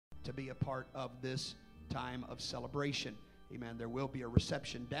to be a part of this time of celebration. Amen. There will be a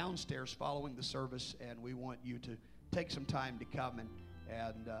reception downstairs following the service, and we want you to take some time to come and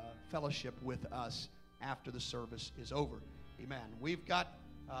fellowship with us after the service is over. Amen. We've got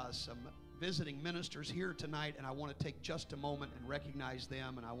some visiting ministers here tonight, and I want to take just a moment and recognize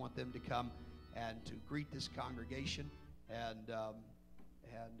them, and I want them to come and to greet this congregation and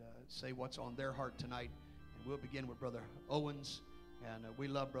say what's on their heart tonight. And we'll begin with Brother Owens, and we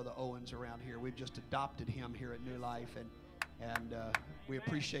love Brother Owens around here. We've just adopted him here at New Life, and we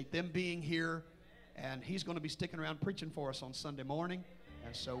appreciate them being here. And he's going to be sticking around preaching for us on Sunday morning.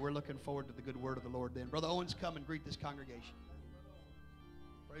 And so we're looking forward to the good word of the Lord then. Brother Owens, come and greet this congregation.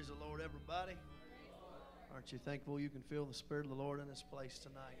 Praise the Lord, everybody. Aren't you thankful you can feel the Spirit of the Lord in this place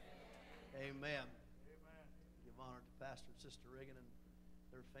tonight? Amen. Give honor to Pastor and Sister Riggin and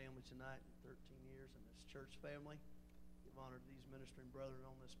their family tonight, 13 years in this church family. Give honor to these ministering brethren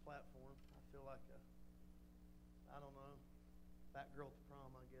on this platform. I feel like I don't know, fat girl at the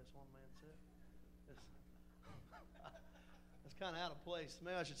prom, I guess one man said. It's kind of out of place.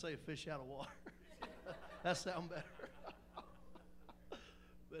 Maybe I should say a fish out of water. That sounds better.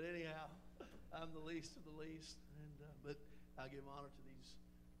 But anyhow, I'm the least of the least. But I give honor to these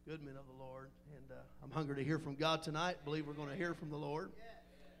good men of the Lord. And I'm hungry to hear from God tonight. Believe we're going to hear from the Lord.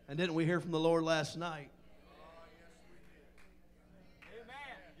 And didn't we hear from the Lord last night?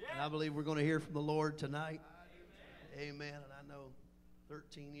 And I believe we're going to hear from the Lord tonight. Amen. And I know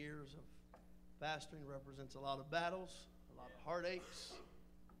 13 years of pastoring represents a lot of battles, a lot of heartaches,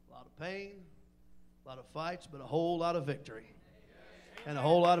 a lot of pain, a lot of fights, but a whole lot of victory, and a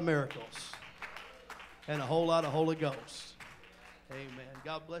whole lot of miracles, and a whole lot of Holy Ghost. Amen.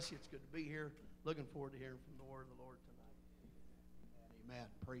 God bless you. It's good to be here. Looking forward to hearing from the word of the Lord tonight. Amen.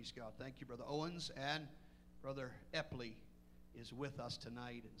 Praise God. Thank you, Brother Owens. And Brother Epley is with us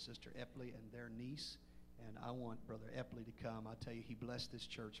tonight, and Sister Epley and their niece. And I want Brother Epley to come. I tell you, he blessed this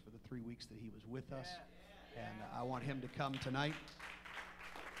church for the 3 weeks that he was with us. And I want him to come tonight.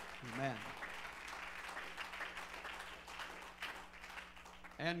 Amen.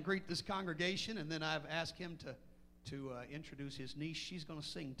 And greet this congregation. And then I've asked him to introduce his niece. She's going to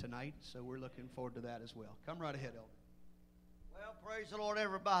sing tonight, so we're looking forward to that as well. Come right ahead, Elder. Well, praise the Lord,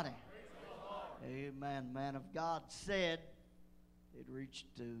 everybody. Praise the Lord. Amen. Man of God said they'd reached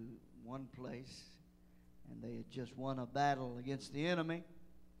to one place, and they had just won a battle against the enemy.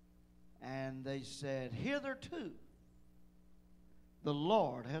 And they said, hitherto, the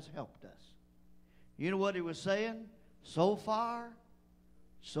Lord has helped us. You know what he was saying? So far,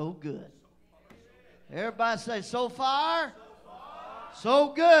 so good. Everybody say, so far,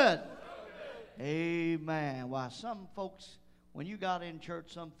 so good. Amen. Why, some folks, when you got in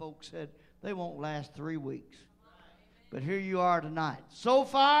church, some folks said they won't last 3 weeks. But here you are tonight. So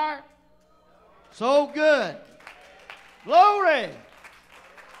far, so good. Glory.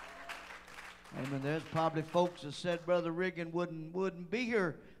 Amen. There's probably folks that said Brother Riggin wouldn't be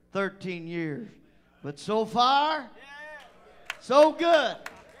here 13 years. But so far, so good.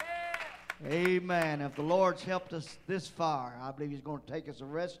 Amen. If the Lord's helped us this far, I believe he's going to take us the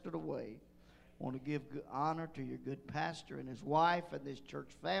rest of the way. I want to give honor to your good pastor and his wife and this church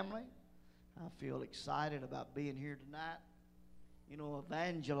family. I feel excited about being here tonight. You know,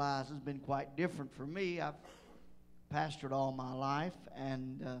 evangelizing has been quite different for me. I've pastored all my life,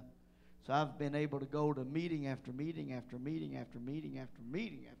 and so I've been able to go to meeting after meeting after meeting after meeting after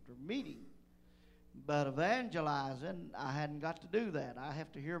meeting after meeting. But evangelizing, I hadn't got to do that. I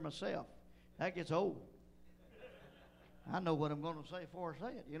have to hear myself. That gets old. I know what I'm going to say before I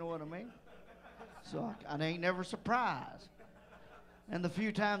say it. You know what I mean? So I ain't never surprised. And the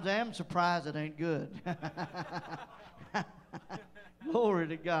few times I am surprised, it ain't good. Glory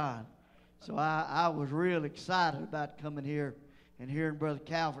to God. So I was real excited about coming here and hearing Brother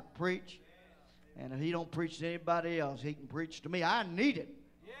Calvert preach. And if he don't preach to anybody else, he can preach to me. I need it.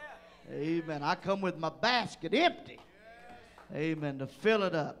 Amen. I come with my basket empty. Amen. To fill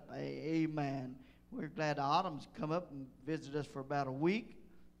it up. Amen. We're glad Autumn's come up and visited us for about a week.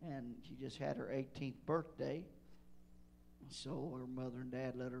 And she just had her 18th birthday. So her mother and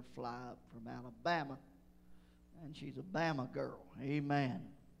dad let her fly up from Alabama. And she's a Bama girl. Amen.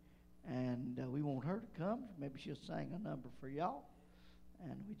 And we want her to come. Maybe she'll sing a number for y'all.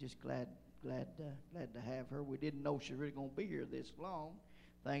 And we're just glad to have her. We didn't know she was really going to be here this long.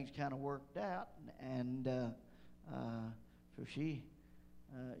 Things kind of worked out. And so she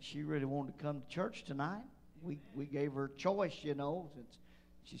really wanted to come to church tonight. We gave her a choice, you know, since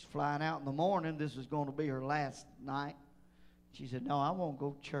she's flying out in the morning. This is going to be her last night. She said, no, I want to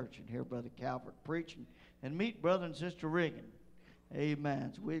go to church and hear Brother Calvert preach and meet Brother and Sister Riggin.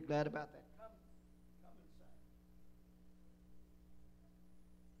 Amen. So we're glad about that.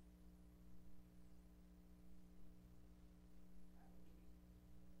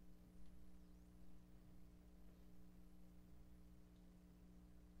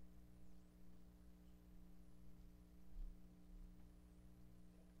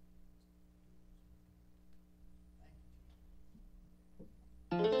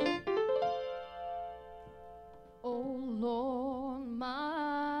 Oh Lord,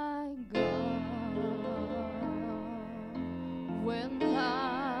 my God, when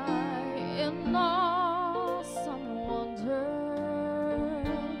I in awesome wonder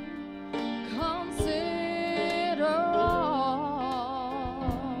consider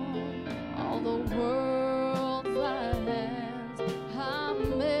all the world thy hands have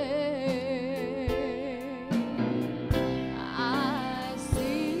made, I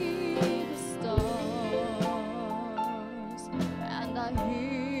see the stars and I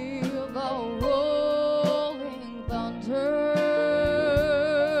hear the rolling thunder.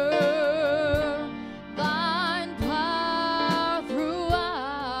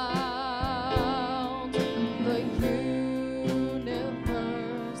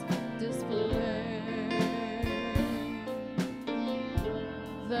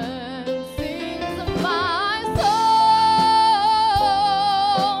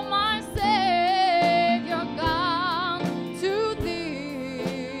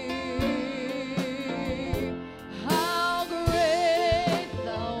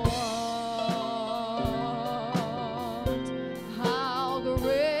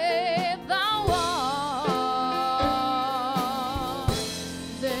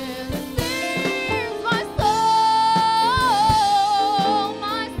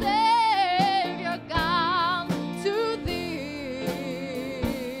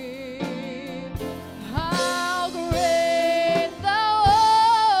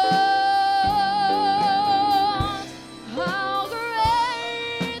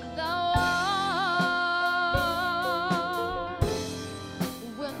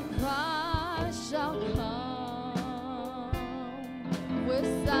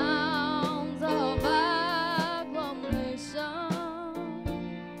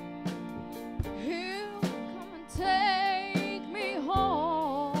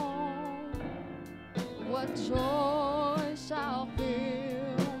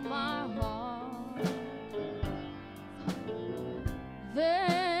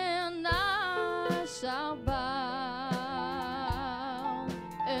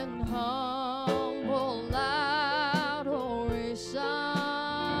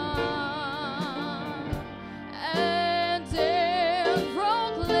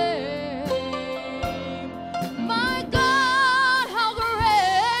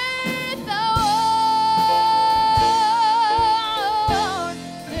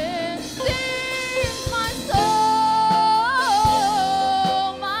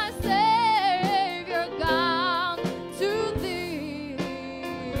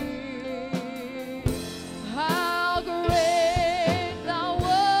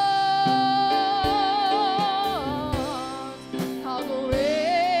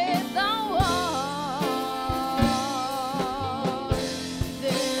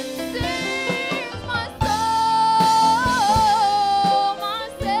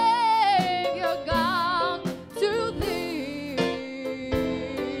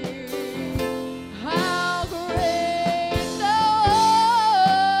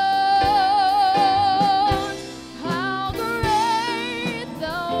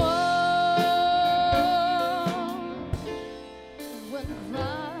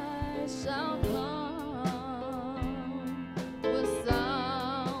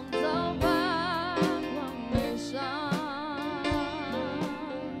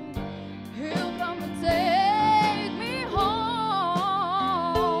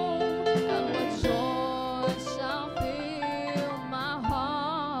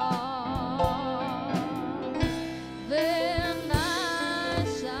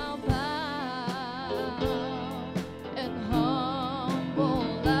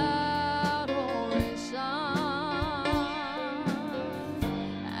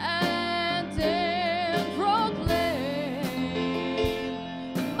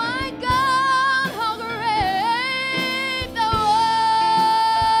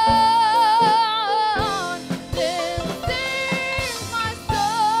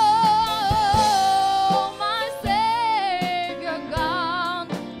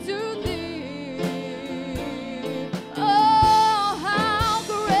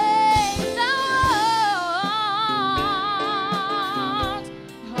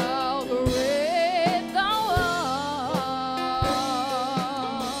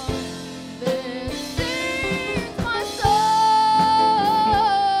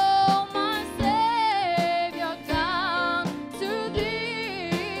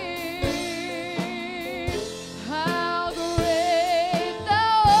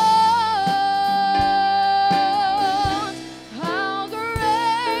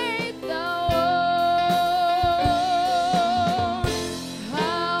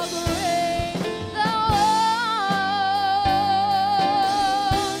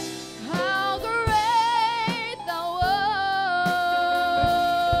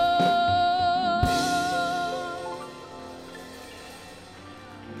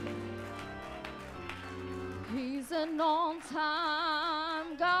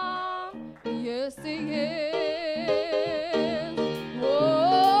 Yes, He is.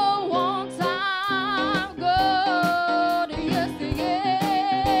 Oh, on time God. Yes, He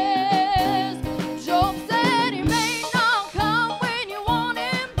is. Job said He may not come when you want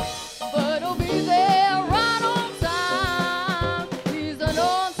Him, but He'll be there right on time. He's an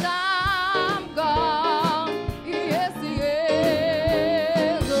on-time God. Yes, He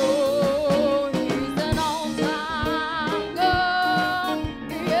is. Oh, He's an on-time God.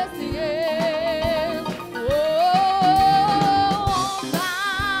 Yes, He is. Oh,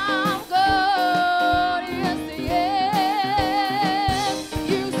 on-time God. Yes, He is.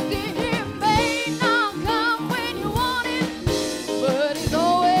 You see, He may not come when you want Him, but He's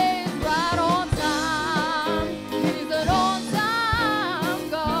always right on time. He's an on-time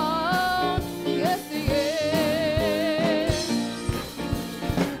God. Yes, He is.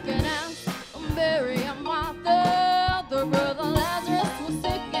 You can ask Mary and Martha. Their brother Lazarus was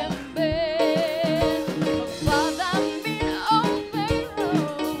sick in bed. By that mean old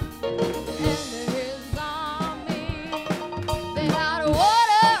Pharaoh and his army, they had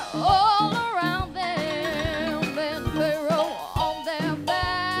water all around them and Pharaoh on their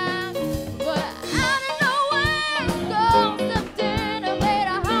back. But out of nowhere, God stepped in and made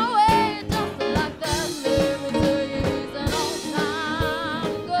a highway just like that. Let me tell you, He's an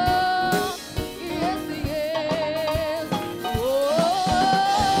on-time God. Yes, He is. Oh,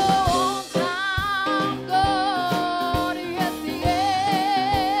 on-time God. Yes, He is.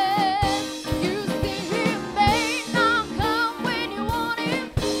 You see, He may not come when you want Him,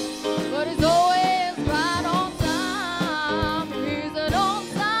 but He's always right on time. He's an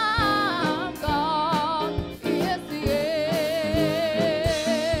on-time God. Yes, He is.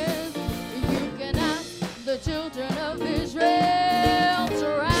 You can ask the children of Israel,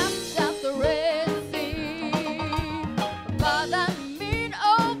 trapped at the Red Sea, by that mean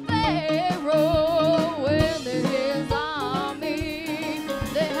old Pharaoh and his army.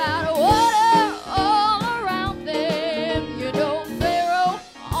 They had water all around them, you know, Pharaoh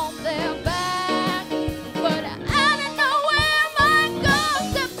on their back. But out of nowhere, my God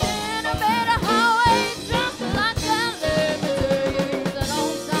stepped in and made a highway just like that. Let me tell you, He's an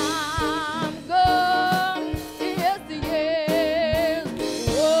on-time God. Yes, He is.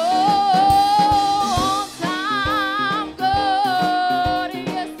 Oh, on-time God.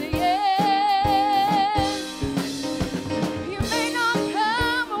 Yes, He is. He may not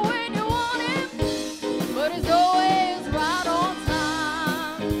come when you want Him, but He's always right on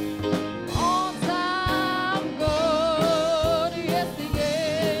time. On time God. Yes, He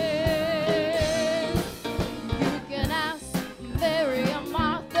is. You can ask Mary and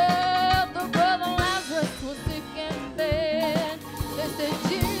Martha. The brother Lazarus was sick in bed. They said,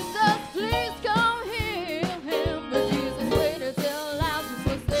 Jesus, please come heal him. But Jesus waited till Lazarus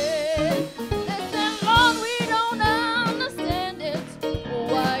was dead. They said, Lord, we don't understand it.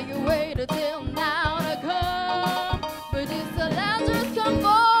 Why you waited till now to come? But he said, Lazarus, come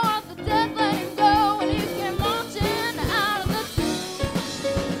forth. The dead let him go. And he came marching out of the tomb.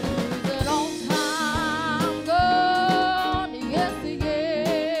 He's an on-time God. Yes, He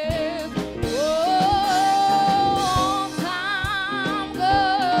is. Oh, on-time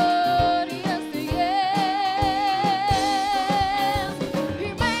God. Yes, He is. He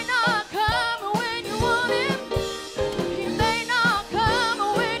may not come when you want Him. He may not come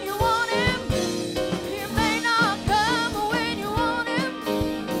when you want Him. He may not come when you want Him.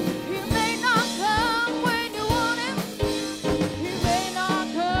 He may not come when you want Him. He may not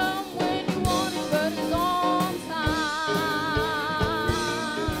come when you want Him, but He's on time.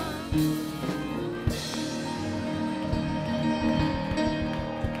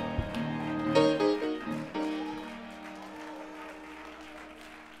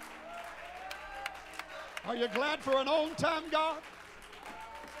 Are you glad for an on-time God?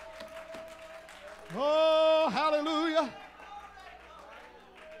 Oh, hallelujah.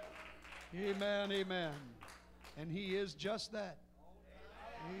 Amen, amen. And He is just that.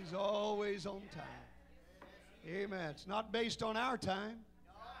 He's always on time. Amen. It's not based on our time.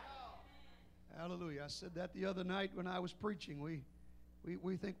 Hallelujah. I said that the other night when I was preaching. We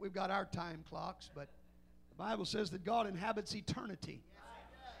think we've got our time clocks, but the Bible says that God inhabits eternity.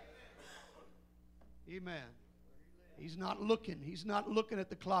 Amen. He's not looking. He's not looking at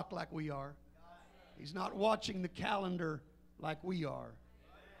the clock like we are. He's not watching the calendar like we are.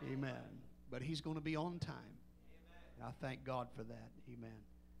 Amen. But He's going to be on time. And I thank God for that. Amen.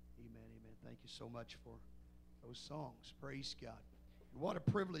 Amen. Amen. Thank you so much for those songs. Praise God. And what a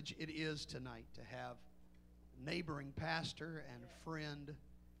privilege it is tonight to have a neighboring pastor and a friend,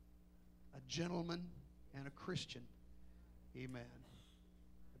 a gentleman and a Christian. Amen.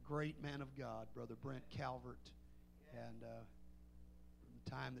 A great man of God, Brother Brent Calvert. And from the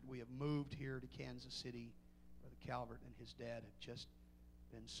time that we have moved here to Kansas City, Brother Calvert and his dad have just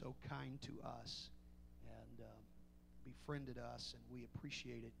been so kind to us and befriended us, and we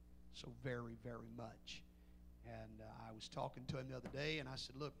appreciate it so very, very much. And I was talking to him the other day, and I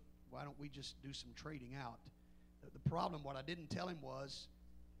said, look, why don't we just do some trading out? The problem, what I didn't tell him was,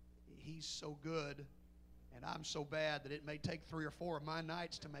 he's so good and I'm so bad that it may take 3 or 4 of my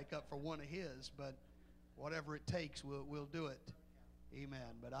nights to make up for one of his, but whatever it takes, we'll do it.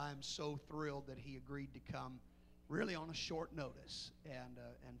 Amen. But I'm so thrilled that he agreed to come really on a short notice and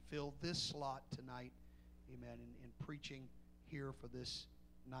fill this slot tonight, amen, in preaching here for this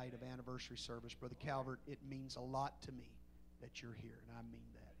night of anniversary service. Brother Calvert, it means a lot to me that you're here, and I mean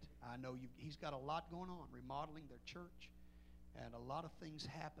that. I know he's got a lot going on, remodeling their church, and a lot of things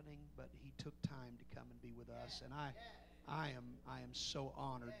happening, but he took time to come and be with us, and I am so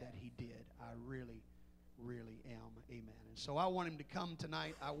honored that he did. I really, really am. Amen. And so I want him to come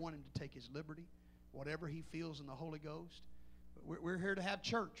tonight. I want him to take his liberty, whatever he feels in the Holy Ghost. But we're here to have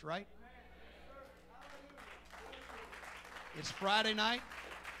church, right? It's Friday night.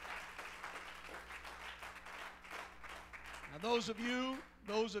 Now, those of you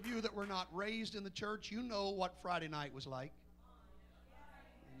that were not raised in the church, you know what Friday night was like.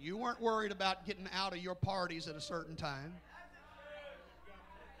 And you weren't worried about getting out of your parties at a certain time.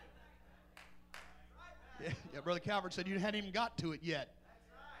 Yeah, Brother Calvert said you hadn't even got to it yet.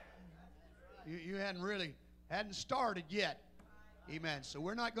 You hadn't started yet. Amen. So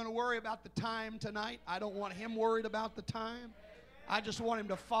we're not going to worry about the time tonight. I don't want him worried about the time. I just want him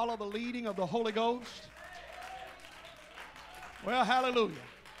to follow the leading of the Holy Ghost. Well, hallelujah.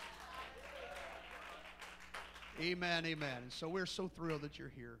 Amen, amen. And so we're so thrilled that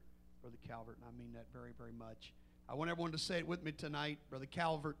you're here, Brother Calvert, and I mean that very, very much. I want everyone to say it with me tonight. Brother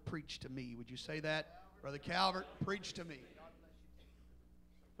Calvert, preach to me. Would you say that? Brother Calvert, preach to me.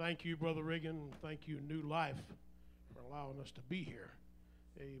 Thank you, Brother Riggin. Thank you, New Life, for allowing us to be here.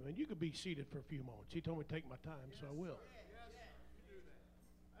 Amen. You could be seated for a few moments. He told me to take my time, so I will.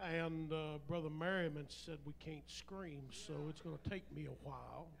 And Brother Merriman said we can't scream, so it's going to take me a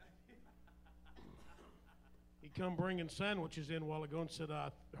while. He come bringing sandwiches in a while ago and said, I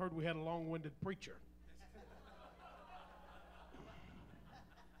heard we had a long-winded preacher.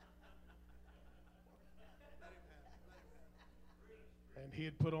 And he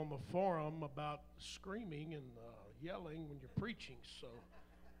had put on the forum about screaming and yelling when you're preaching. So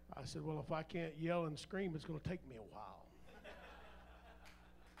I said, well, if I can't yell and scream, it's going to take me a while.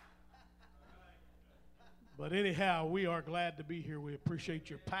 But anyhow, we are glad to be here. We appreciate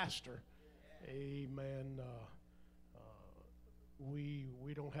your pastor. Amen.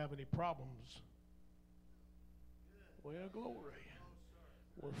 We don't have any problems. Well, glory.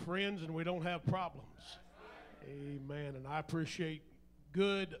 We're friends and we don't have problems. Amen. And I appreciate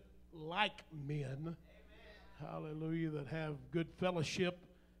good like men. Hallelujah. That have good fellowship.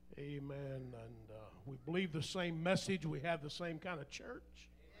 Amen. And we believe the same message. We have the same kind of church.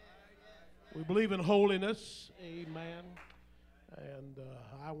 We believe in holiness. Amen. And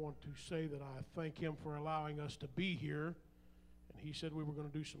I want to say that I thank him for allowing us to be here. And he said we were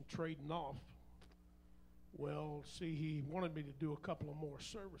going to do some trading off. Well, see, he wanted me to do a couple of more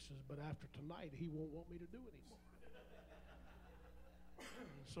services, but after tonight, he won't want me to do anymore.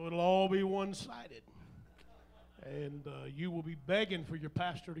 So it'll all be one-sided. And you will be begging for your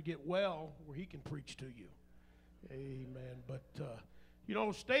pastor to get well where he can preach to you. Amen. But, you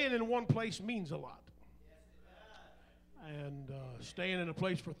know, staying in one place means a lot. And staying in a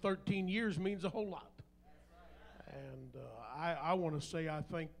place for 13 years means a whole lot. And I want to say I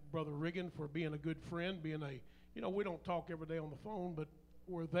thank Brother Riggin for being a good friend, we don't talk every day on the phone, but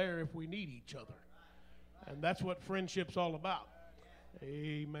we're there if we need each other. And that's what friendship's all about.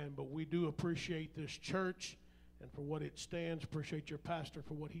 Amen. But we do appreciate this church and for what it stands. Appreciate your pastor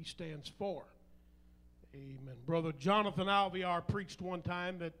for what he stands for. Amen. Brother Jonathan Alvear preached one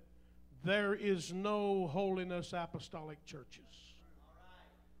time that there is no holiness apostolic churches,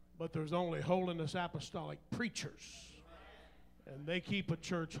 but there's only holiness apostolic preachers. And they keep a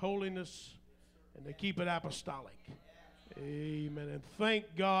church holiness and they keep it apostolic. Amen. And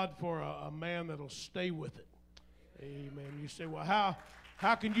thank God for a man that'll stay with it. Amen. You say, well,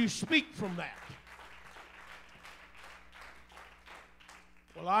 how can you speak from that?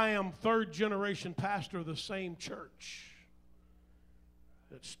 Well, I am third generation pastor of the same church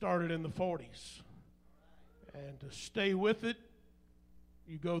that started in the 40s. And to stay with it,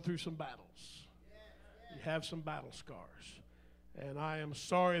 you go through some battles. You have some battle scars. And I am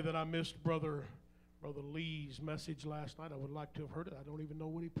sorry that I missed Brother Brother Lee's message last night. I would like to have heard it. I don't even know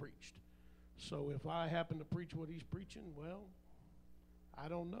what he preached. So if I happen to preach what he's preaching, well, I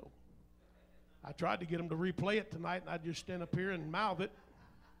don't know. I tried to get him to replay it tonight, and I just stand up here and mouth it.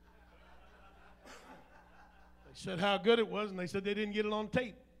 They said how good it was, and they said they didn't get it on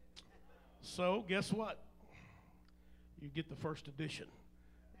tape. So guess what? You get the first edition.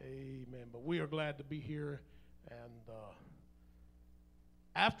 Amen. But we are glad to be here. And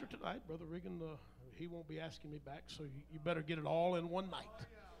after tonight, Brother Riggin, he won't be asking me back, so you better get it all in one night.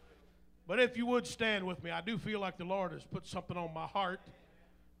 But if you would stand with me, I do feel like the Lord has put something on my heart.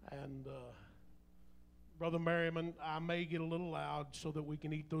 And Brother Merriman, I may get a little loud so that we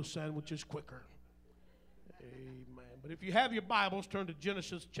can eat those sandwiches quicker. Amen. But if you have your Bibles, turn to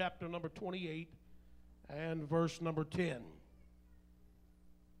Genesis chapter number 28 and verse number 10.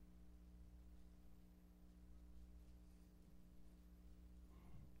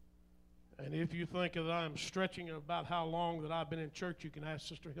 And if you think that I'm stretching about how long that I've been in church, you can ask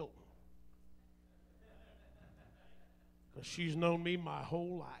Sister Hilton. Because she's known me my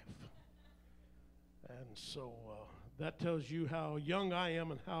whole life. And so that tells you how young I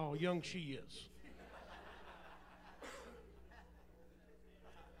am and how young she is.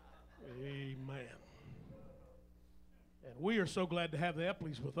 Amen. And we are so glad to have the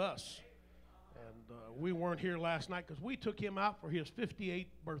Epleys with us. And we weren't here last night because we took him out for his 58th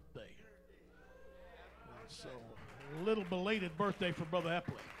birthday. And so a little belated birthday for Brother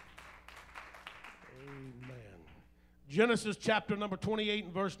Epley. Amen. Genesis chapter number 28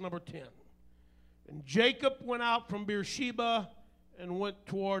 and verse number 10. And Jacob went out from Beersheba and went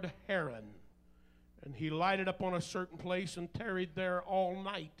toward Haran. And he lighted up on a certain place and tarried there all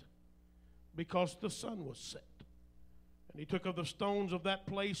night, because the sun was set. And he took of the stones of that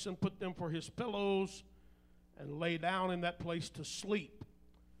place and put them for his pillows, and lay down in that place to sleep.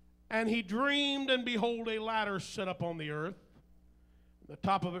 And he dreamed, and behold, a ladder set up on the earth. The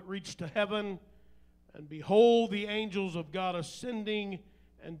top of it reached to heaven, and behold, the angels of God ascending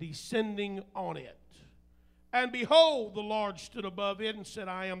and descending on it. And behold, the Lord stood above it and said,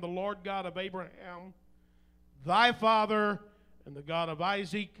 I am the Lord God of Abraham, thy father, and the God of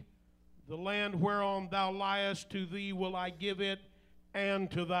Isaac. The land whereon thou liest, to thee will I give it,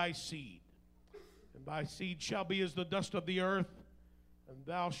 and to thy seed. And thy seed shall be as the dust of the earth, and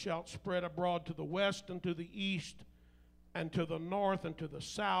thou shalt spread abroad to the west, and to the east, and to the north, and to the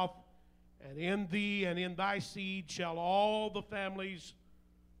south. And in thee and in thy seed shall all the families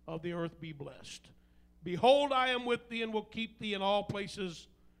of the earth be blessed. Behold, I am with thee, and will keep thee in all places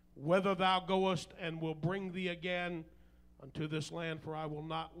whither thou goest, and will bring thee again unto this land, for I will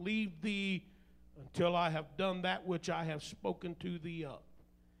not leave thee until I have done that which I have spoken to thee of.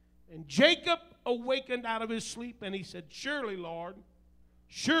 And Jacob awakened out of his sleep, and he said, Surely, Lord,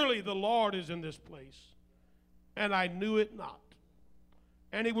 surely the Lord is in this place, and I knew it not.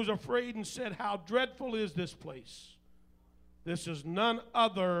 And he was afraid and said, How dreadful is this place! This is none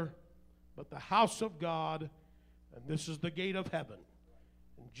other but the house of God, and this is the gate of heaven.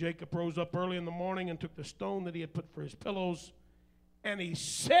 And Jacob rose up early in the morning and took the stone that he had put for his pillows, and he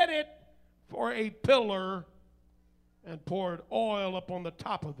set it for a pillar and poured oil upon the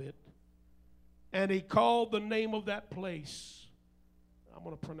top of it. And he called the name of that place, I'm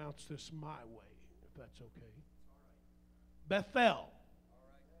going to pronounce this my way, if that's okay, Bethel.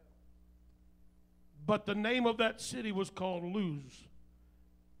 But the name of that city was called Luz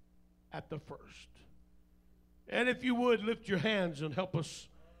at the first. And if you would, lift your hands and help us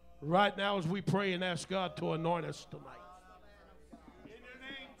right now as we pray and ask God to anoint us tonight. In your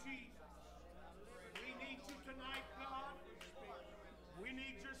name, Jesus, we need you tonight, God. We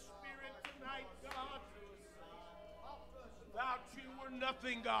need your spirit tonight, God. Without you, we're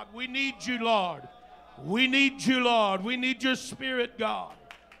nothing, God. We need you, Lord. We need you, Lord. We need your spirit, God.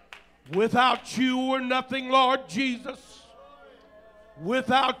 Without you, we're nothing, Lord Jesus.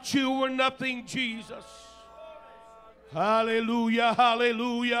 Without you, we're nothing, Jesus. Hallelujah,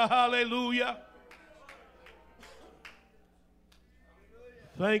 hallelujah, hallelujah.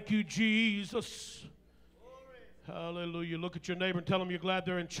 Thank you, Jesus. Hallelujah. Look at your neighbor and tell them you're glad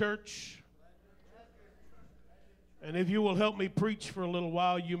they're in church. And if you will help me preach for a little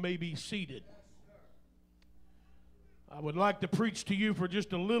while, you may be seated. I would like to preach to you for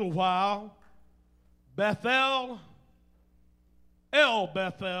just a little while. Bethel, El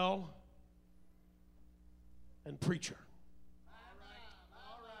Bethel, and preacher.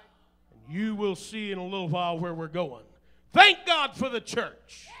 And you will see in a little while where we're going. Thank God for the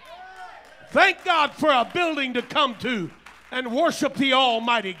church. Thank God for a building to come to and worship the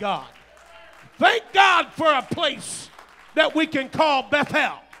Almighty God. Thank God for a place that we can call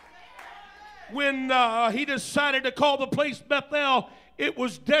Bethel. when he decided to call the place Bethel, it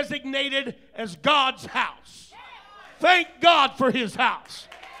was designated as God's house. Thank God for his house.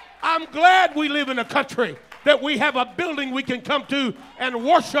 I'm glad we live in a country that we have a building we can come to and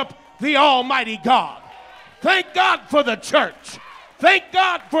worship the Almighty God. Thank God for the church. Thank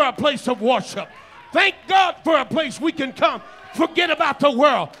God for a place of worship. Thank God for a place we can come, forget about the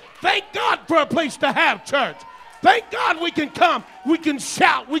world. Thank God for a place to have church. Thank God we can come, we can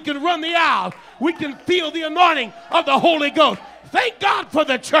shout, we can run the aisle, we can feel the anointing of the Holy Ghost. Thank God for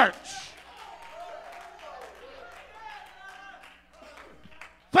the church.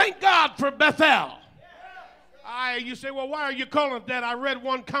 Thank God for Bethel. You say, well, why are you calling it that? I read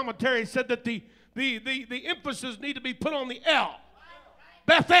one commentary said that the emphasis need to be put on the L.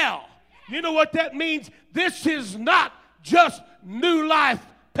 Bethel. You know what that means? This is not just New Life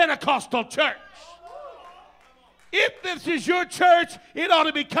Pentecostal Church. If this is your church, it ought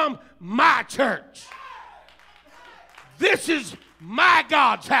to become my church. This is my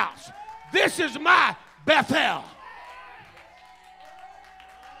God's house. This is my Bethel.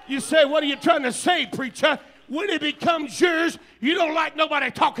 You say, what are you trying to say, preacher? When it becomes yours, you don't like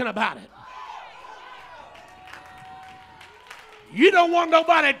nobody talking about it. You don't want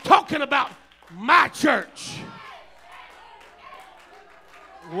nobody talking about my church.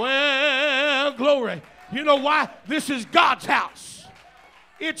 Well, glory. You know why? This is God's house.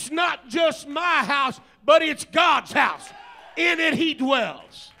 It's not just my house, but it's God's house. In it he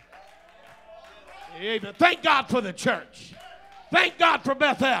dwells. Amen. Thank God for the church. Thank God for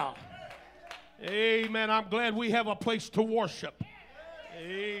Bethel. Amen. I'm glad we have a place to worship.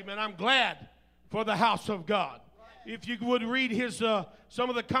 Amen. I'm glad for the house of God. If you would read his, some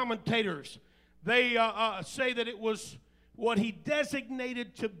of the commentators, they say that it was what he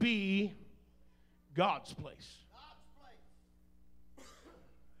designated to be God's place.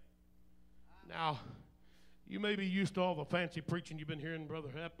 Now, you may be used to all the fancy preaching you've been hearing, Brother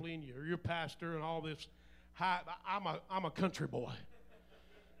Hepley, and your pastor and all this. I'm a country boy.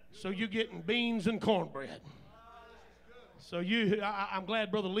 So you're getting beans and cornbread. So I'm glad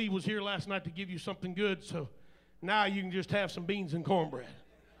Brother Lee was here last night to give you something good. So now you can just have some beans and cornbread.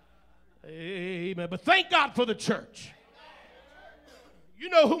 Amen. But thank God for the church. You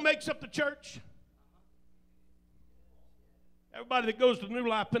know who makes up the church? Everybody that goes to the New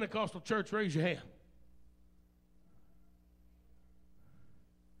Life Pentecostal Church, raise your hand.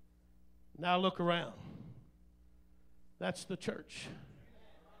 Now look around. That's the church.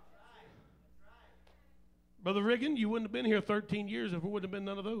 Brother Riggin, you wouldn't have been here 13 years if it wouldn't have been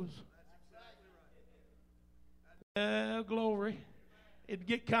none of those. Glory. It'd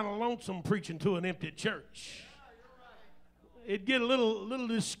get kind of lonesome preaching to an empty church. It'd get a little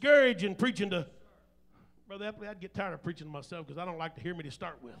discouraging preaching to Brother Epley. I'd get tired of preaching to myself because I don't like to hear me to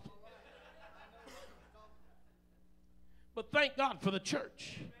start with. But thank God for the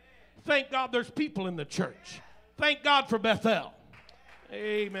church. Thank God there's people in the church. Thank God for Bethel.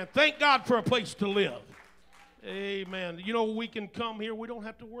 Amen. Thank God for a place to live. Amen. You know, we can come here. We don't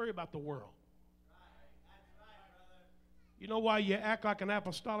have to worry about the world. You know why you act like an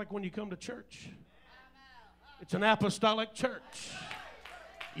apostolic when you come to church? It's an apostolic church.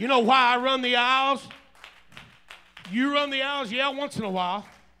 You know why I run the aisles? You run the aisles, yeah, once in a while.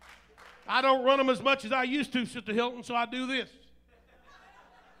 I don't run them as much as I used to, Sister Hilton, so I do this.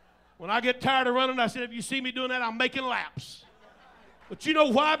 When I get tired of running, I said, if you see me doing that, I'm making laps. But you know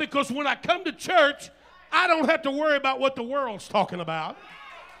why? Because when I come to church, I don't have to worry about what the world's talking about.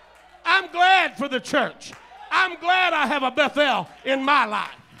 I'm glad for the church. I'm glad I have a Bethel in my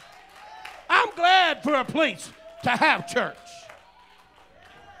life. I'm glad for a place to have church.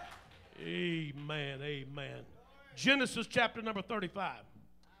 Amen, amen. Genesis chapter number 35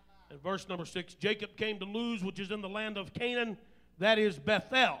 and verse number 6. Jacob came to Luz, which is in the land of Canaan. That is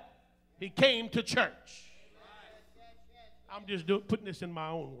Bethel. He came to church. I'm just putting this in my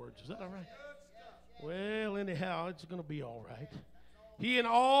own words. Is that all right? Well, anyhow, it's going to be all right. He and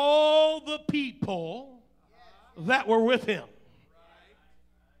all the people that were with him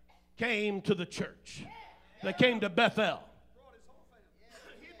came to the church. They came to Bethel.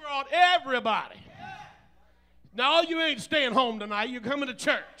 He brought everybody. Now, you ain't staying home tonight. You're coming to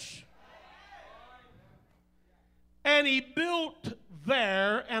church. And he built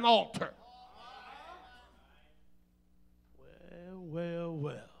there an altar. Well.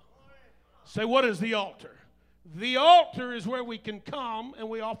 Say, what is the altar? The altar is where we can come and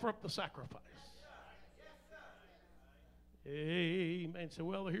we offer up the sacrifice. Amen. So,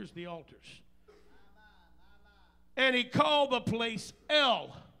 well, here's the altars. And he called the place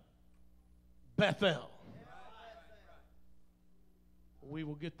El Bethel. We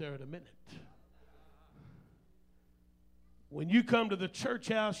will get there in a minute. When you come to the church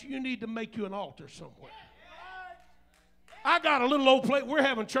house, you need to make you an altar somewhere. I got a little old place. We're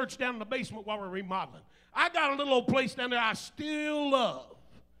having church down in the basement while we're remodeling. I got a little old place down there I still love.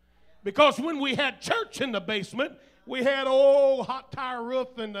 Because when we had church in the basement, we had old hot tire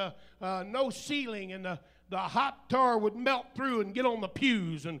roof and no ceiling, and the hot tar would melt through and get on the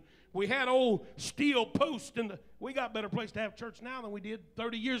pews. And we had old steel posts. We got a better place to have church now than we did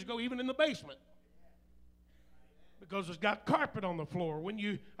 30 years ago, even in the basement. Because it's got carpet on the floor.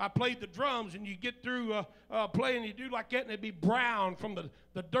 I played the drums, and you get through playing, you do like that, and it'd be brown from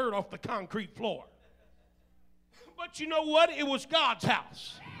the dirt off the concrete floor. But you know what? It was God's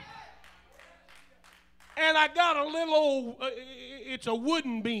house. And I got a little old, it's a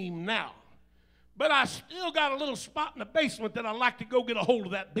wooden beam now. But I still got a little spot in the basement that I like to go get a hold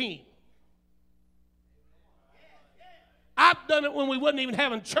of that beam. I've done it when we wasn't even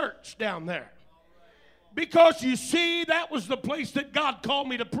having church down there. Because you see, that was the place that God called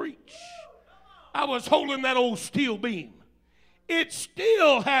me to preach. I was holding that old steel beam. It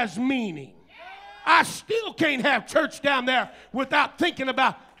still has meaning. I still can't have church down there without thinking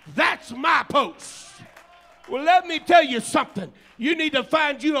about, that's my post. Well, let me tell you something. You need to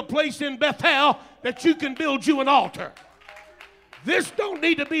find you a place in Bethel that you can build you an altar. This don't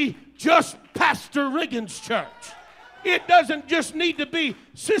need to be just Pastor Riggins' church. It doesn't just need to be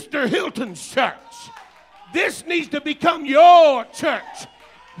Sister Hilton's church. This needs to become your church.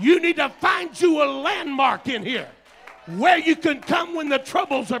 You need to find you a landmark in here where you can come when the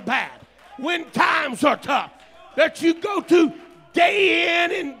troubles are bad, when times are tough, that you go to day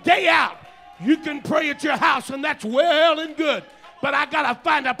in and day out. You can pray at your house, and that's well and good. But I got to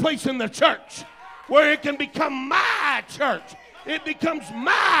find a place in the church where it can become my church. It becomes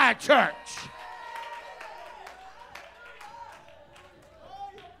my church.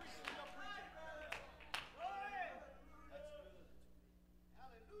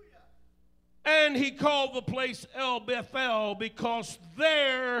 And he called the place El Bethel because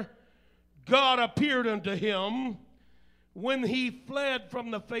there God appeared unto him when he fled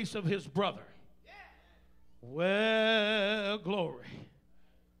from the face of his brother. Well, glory.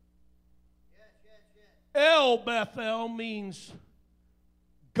 El Bethel means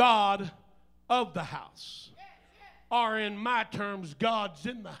God of the house. Or in my terms, God's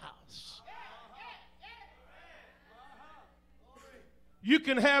in the house. You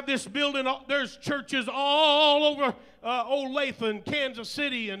can have this building, there's churches all over Olathe, Kansas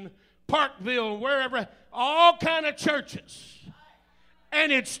City, and Parkville, and wherever, all kind of churches.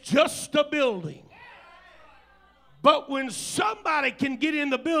 And it's just a building. But when somebody can get in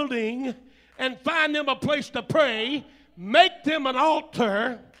the building and find them a place to pray, make them an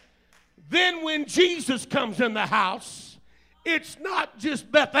altar, then when Jesus comes in the house, it's not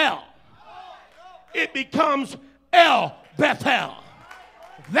just Bethel. It becomes El Bethel.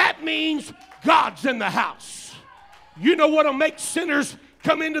 That means God's in the house. You know what'll make sinners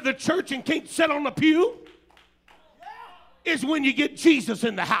come into the church and can't sit on the pew? Is when you get Jesus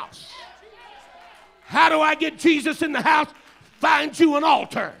in the house. How do I get Jesus in the house? Find you an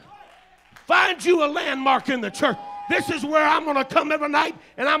altar. Find you a landmark in the church. This is where I'm going to come every night,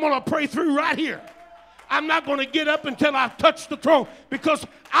 and I'm going to pray through right here. I'm not going to get up until I touch the throne, because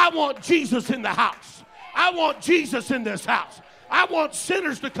I want Jesus in the house. I want Jesus in this house. I want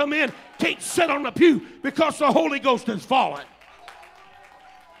sinners to come in, can't sit on the pew because the Holy Ghost has fallen.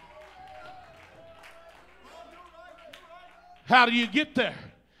 How do you get there?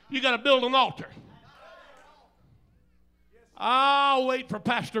 You got to build an altar. I'll wait for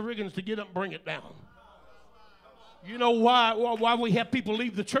Pastor Riggins to get up and bring it down. You know why we have people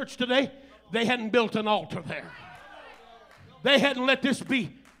leave the church today? They hadn't built an altar there. They hadn't let this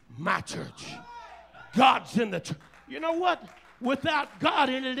be my church. God's in the church. You know what? Without God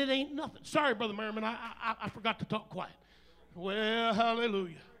in it, it ain't nothing. Sorry, Brother Merriman, I forgot to talk quiet. Well,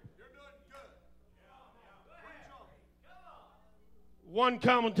 hallelujah. One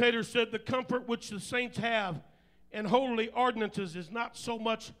commentator said the comfort which the saints have in holy ordinances is not so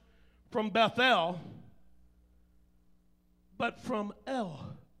much from Bethel, but from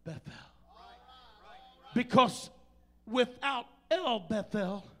El Bethel. Because without El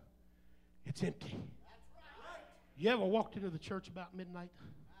Bethel, it's empty. You ever walked into the church about midnight?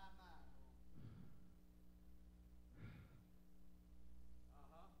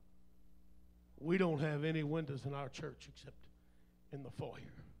 We don't have any windows in our church except in the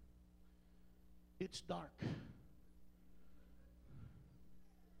foyer. It's dark.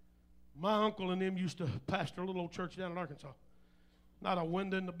 My uncle and them used to pastor a little old church down in Arkansas. Not a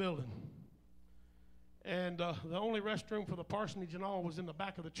window in the building. And the only restroom for the parsonage and all was in the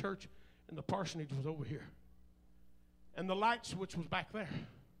back of the church, and the parsonage was over here. and the light switch was back there.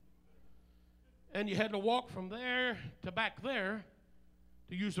 And you had to walk from there to back there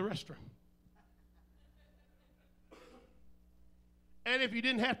to use the restroom. And if you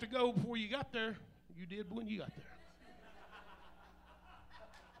didn't have to go before you got there, you did when you got there.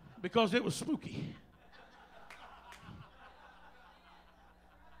 Because it was spooky.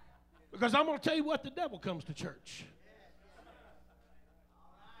 Because I'm going to tell you what, the devil comes to church.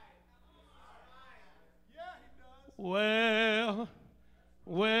 Well,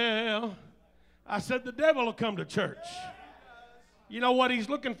 I said the devil will come to church. You know what he's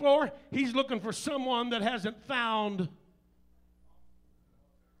looking for? He's looking for someone that hasn't found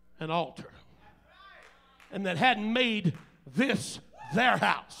an altar and that hadn't made this their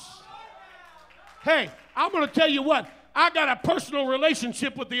house. Hey, I'm going to tell you what, I got a personal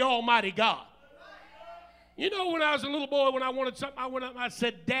relationship with the Almighty God. You know, when I was a little boy, when I wanted something, I went up and I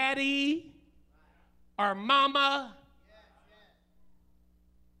said, Daddy or Mama.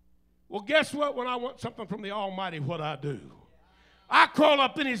 Well, guess what? When I want something from the Almighty, what I do? I crawl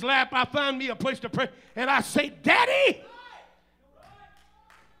up in his lap, I find me a place to pray, and I say, Daddy,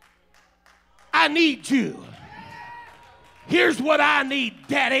 I need you. Here's what I need,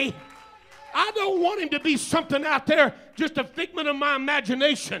 Daddy. I don't want him to be something out there, just a figment of my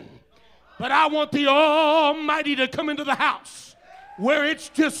imagination. But I want the Almighty to come into the house where it's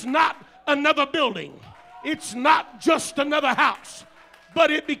just not another building. It's not just another house, but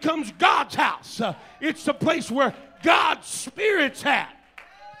it becomes God's house. It's the place where God's Spirit's at.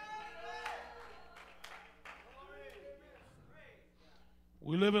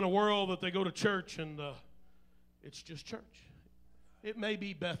 We live in a world that they go to church and it's just church. It may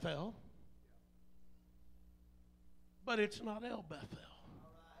be Bethel, but it's not El Bethel.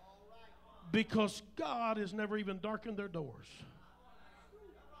 Because God has never even darkened their doors.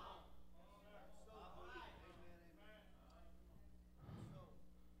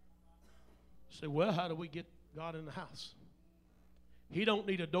 Say, well, how do we get God in the house? He don't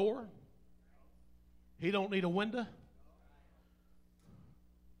need a door. He don't need a window.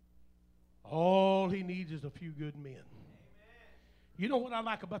 All he needs is a few good men. You know what I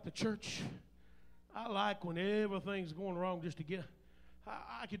like about the church? I like when everything's going wrong just to get.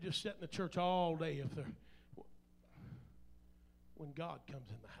 I could just sit in the church all day when God comes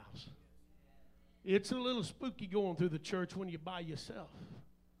in the house. It's a little spooky going through the church when you're by yourself.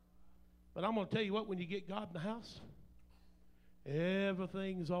 But I'm going to tell you what, when you get God in the house,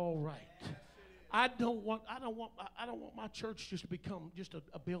 everything's all right. I don't want my church just to become just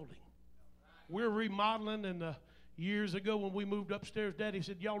a building. We're remodeling, and years ago when we moved upstairs, Daddy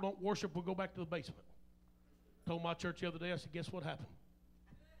said, y'all don't worship, we'll go back to the basement. Told my church the other day, I said, guess what happened?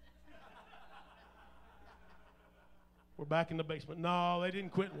 We're back in the basement. No, they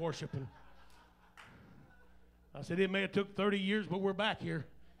didn't quit worshiping. I said, it may have took 30 years, but we're back here.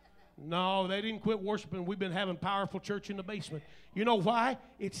 No, they didn't quit worshiping. We've been having powerful church in the basement. You know why?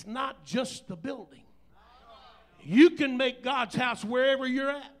 It's not just the building. You can make God's house wherever you're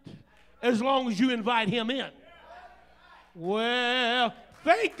at, as long as you invite him in. Well,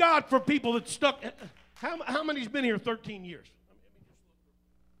 thank God for people that stuck. How many's been here 13 years?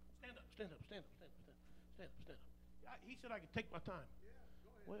 Stand up. He said I could take my time.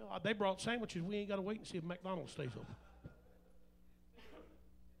 Well, they brought sandwiches. We ain't got to wait and see if McDonald's stays open.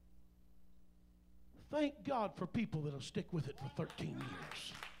 Thank God for people that'll stick with it for 13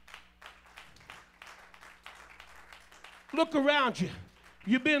 years. Look around you.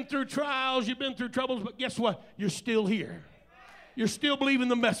 You've been through trials, you've been through troubles, but guess what? You're still here. You're still believing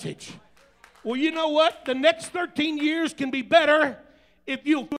the message. Well, you know what? The next 13 years can be better if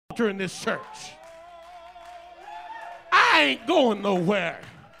you'll filter in this church. I ain't going nowhere.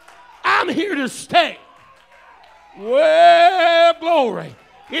 I'm here to stay. Well, glory.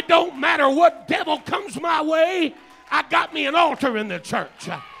 It don't matter what devil comes my way. I got me an altar in the church.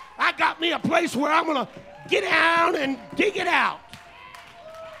 I got me a place where I'm going to get down and dig it out.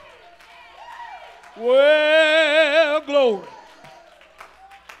 Well, glory.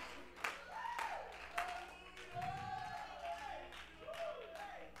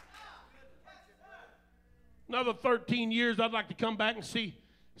 Another 13 years, I'd like to come back and see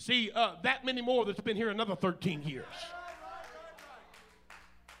that many more that's been here another 13 years.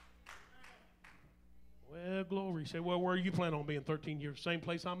 Well, glory. Say, well, where are you planning on being 13 years? Same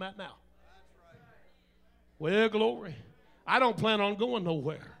place I'm at now. Well, glory. I don't plan on going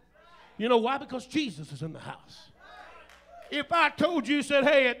nowhere. You know why? Because Jesus is in the house. If I told you, said,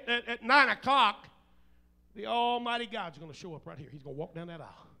 hey, at 9 o'clock, the Almighty God's going to show up right here. He's going to walk down that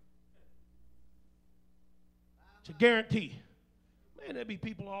aisle. It's a guarantee. Man, there'd be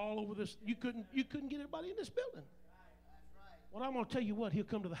people all over this. You couldn't get everybody in this building. Well, I'm going to tell you what, he'll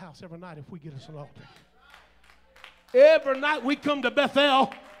come to the house every night if we get us an altar. Every night we come to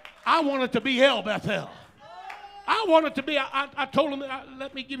Bethel, I want it to be El Bethel. I want it to be, I told him,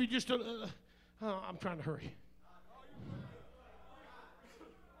 let me give you just I'm trying to hurry.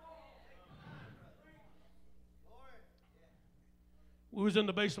 We was in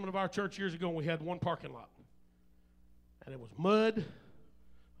the basement of our church years ago, and we had one parking lot. And it was mud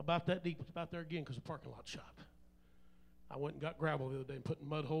about that deep. It's about there again because the parking lot shop. I went and got gravel the other day and put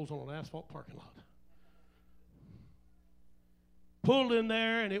mud holes on an asphalt parking lot. Pulled in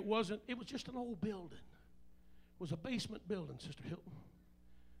there, and it was just an old building. It was a basement building, Sister Hilton.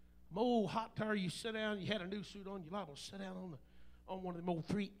 An old hot tire, you sit down, you had a new suit on, you're liable to sit down on one of them old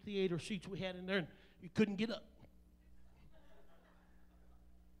theater seats we had in there, and you couldn't get up.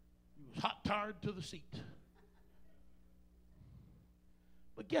 You was hot tired to the seat.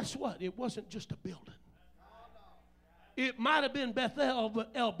 But guess what? It wasn't just a building. It might have been Bethel,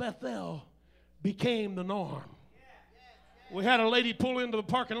 but El Bethel became the norm. We had a lady pull into the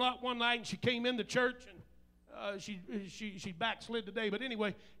parking lot one night, and she came into church, and she backslid today. But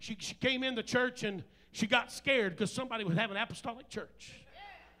anyway, she came into church, and she got scared because somebody was having apostolic church.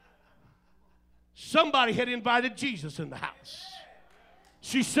 Somebody had invited Jesus in the house.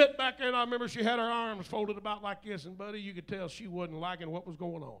 She sat back there, and I remember she had her arms folded about like this, and buddy, you could tell she wasn't liking what was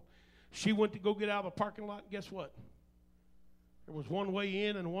going on. She went to go get out of the parking lot, and guess what? There was one way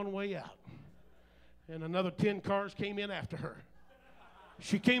in and one way out. And another 10 cars came in after her.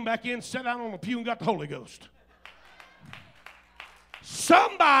 She came back in, sat down on the pew, and got the Holy Ghost.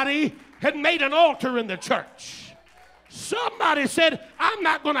 Somebody had made an altar in the church. Somebody said, I'm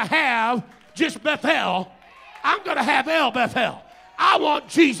not going to have just Bethel. I'm going to have El Bethel. I want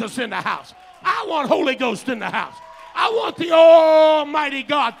Jesus in the house. I want Holy Ghost in the house. I want the Almighty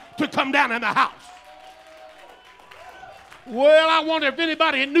God to come down in the house. Well, I wonder if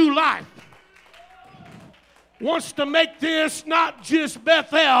anybody in New Life wants to make this not just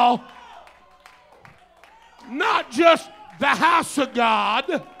Bethel, not just the house of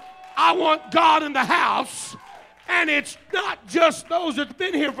God. I want God in the house. And it's not just those that's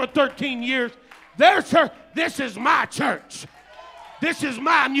been here for 13 years. This is my church. This is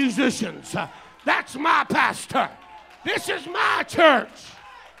my musicians. That's my pastor. This is my church.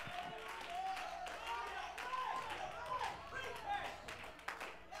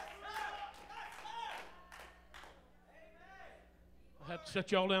 I have to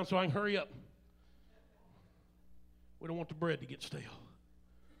set y'all down so I can hurry up. We don't want the bread to get stale.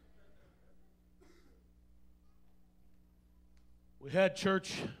 We had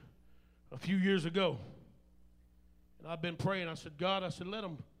church a few years ago, and I've been praying. I said, God, let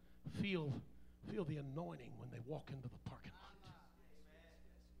them feel the anointing when they walk into the parking lot.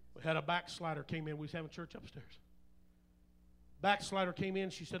 We had a backslider came in. We was having church upstairs. Backslider came in.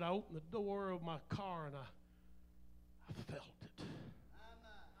 She said, I opened the door of my car, and I felt it.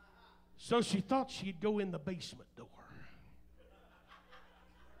 So she thought she'd go in the basement door.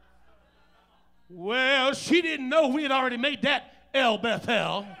 Well, she didn't know we had already made that El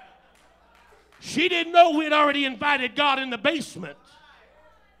Bethel. She didn't know we had already invited God in the basement.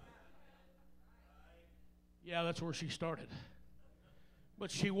 Yeah, that's where she started.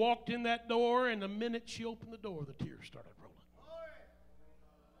 But she walked in that door, and the minute she opened the door, the tears started rolling.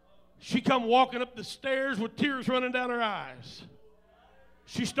 She come walking up the stairs with tears running down her eyes.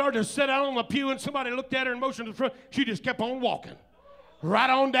 She started to sit down on the pew, and somebody looked at her and motioned to the front. She just kept on walking, right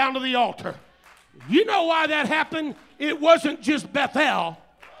on down to the altar. You know why that happened? It wasn't just Bethel,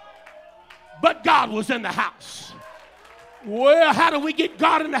 but God was in the house. Well, how do we get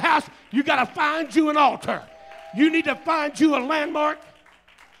God in the house? You got to find you an altar. You need to find you a landmark.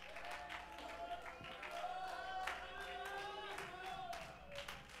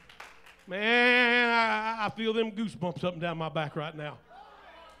 Man, I feel them goosebumps up and down my back right now.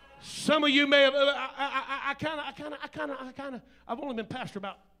 Some of you may have, I've only been pastor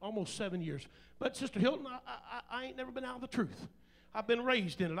about almost 7 years. But Sister Hilton, I ain't never been out of the truth. I've been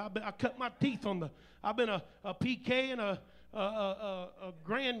raised in it. I cut my teeth on I've been a PK and a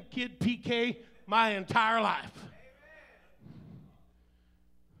grandkid PK my entire life.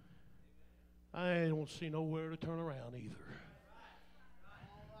 I don't see nowhere to turn around either.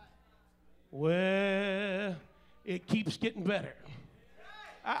 Well, it keeps getting better.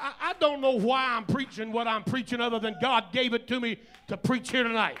 I don't know why I'm preaching what I'm preaching other than God gave it to me to preach here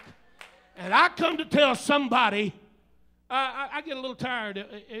tonight. And I come to tell somebody, I get a little tired of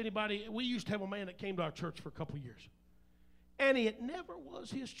anybody. We used to have a man that came to our church for a couple of years. And it never was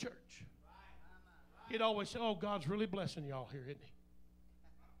his church. He'd always say, oh, God's really blessing y'all here, isn't he?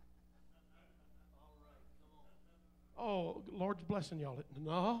 Oh, Lord's blessing y'all.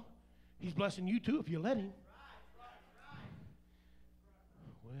 No, He's blessing you too if you let Him.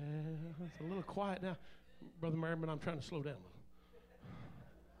 Well, it's a little quiet now. Brother Merriman, I'm trying to slow down a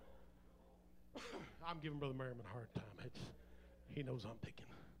little. I'm giving Brother Merriman a hard time. He knows I'm picking.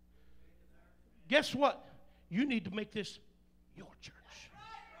 Guess what? You need to make this your church.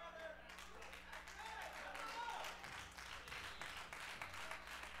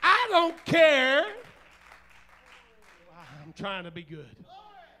 I don't care. I'm trying to be good.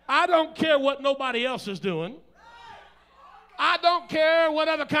 I don't care what nobody else is doing. I don't care what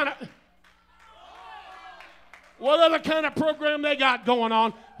other kind of program they got going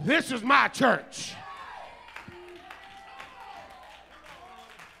on. This is my church.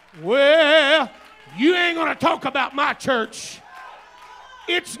 Well, you ain't going to talk about my church.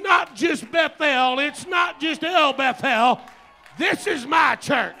 It's not just Bethel. It's not just El Bethel. This is my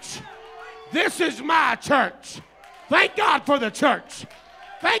church. This is my church. Thank God for the church.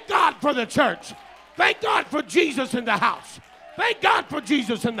 Thank God for the church. Thank God for Jesus in the house. Thank God for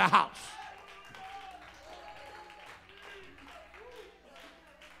Jesus in the house.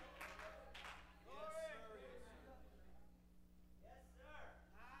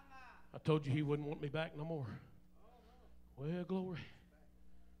 I told you He wouldn't want me back no more. Well, glory.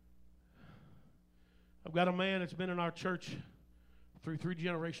 I've got a man that's been in our church through 3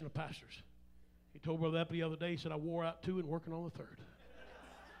 generations of pastors. He told Brother Eppy the other day, he said, I wore out 2 and working on the 3rd.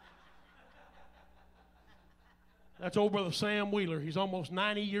 That's old Brother Sam Wheeler. He's almost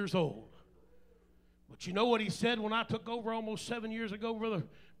 90 years old. But you know what he said when I took over almost 7 years ago,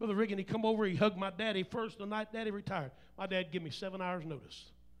 Brother Riggin? He come over, he hugged my daddy first the night Daddy retired. My dad gave me 7 hours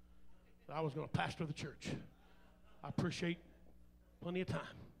notice that I was going to pastor the church. I appreciate plenty of time.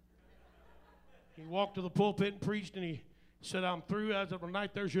 He walked to the pulpit and preached, and he said, I'm through. As of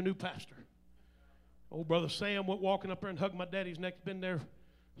tonight, there's your new pastor. Old Brother Sam went walking up there and hugged my daddy's neck. Been there.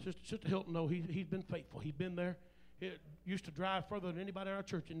 Sister Hilton, no, he's been faithful. He's been there. He used to drive further than anybody in our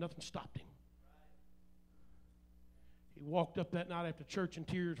church, and nothing stopped him. He walked up that night after church and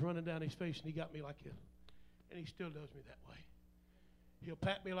tears running down his face, and he got me like this. And he still does me that way. He'll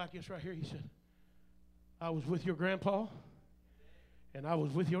pat me like this right here. He said, I was with your grandpa, and I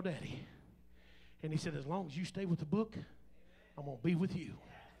was with your daddy. And he said, as long as you stay with the book, I'm going to be with you.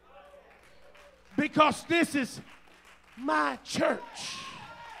 Because this is my church.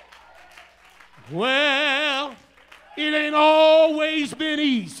 Well, it ain't always been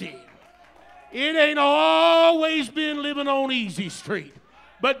easy. It ain't always been living on Easy Street.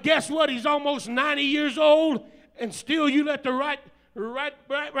 But guess what? He's almost 90 years old, and still you let the right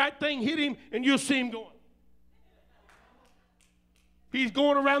thing hit him, and you'll see him going. He's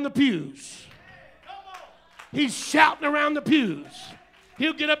going around the pews. He's shouting around the pews.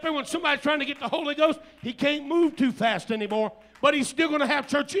 He'll get up there when somebody's trying to get the Holy Ghost. He can't move too fast anymore, but he's still going to have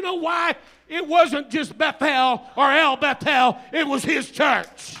church. You know why? It wasn't just Bethel or El Bethel. It was his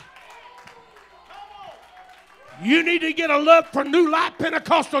church. You need to get a love for New Life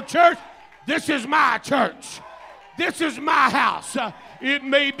Pentecostal Church. This is my church. This is my house. It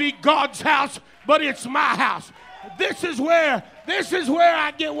may be God's house, but it's my house. This is where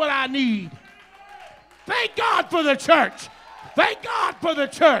I get what I need. Thank God for the church. Thank God for the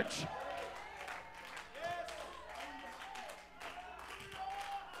church.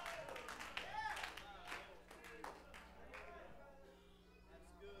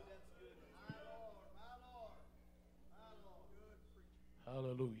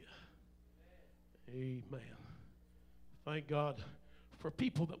 Hallelujah. Amen. Thank God for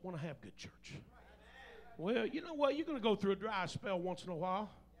people that want to have good church. Well, you know what? You're going to go through a dry spell once in a while.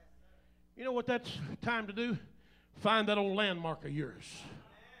 You know what that's time to do? Find that old landmark of yours.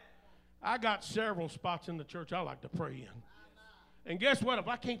 I got several spots in the church I like to pray in. And guess what? If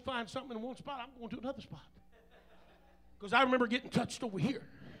I can't find something in one spot, I'm going to another spot. Because I remember getting touched over here.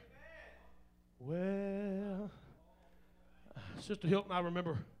 Well, Sister Hilton, I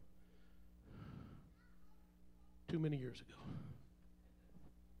remember too many years ago.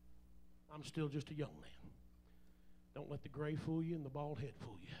 I'm still just a young man. Don't let the gray fool you and the bald head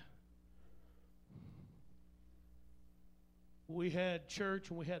fool you. We had church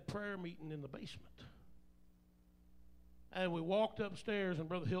and we had prayer meeting in the basement. And we walked upstairs, and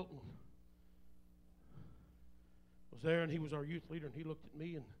Brother Hilton was there, and he was our youth leader, and he looked at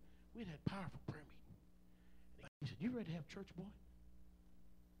me, and we'd had powerful prayer meeting. He said, you ready to have church, boy?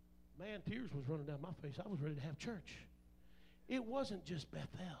 Man, tears was running down my face. I was ready to have church. It wasn't just Bethel.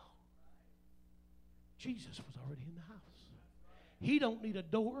 Jesus was already in the house. He don't need a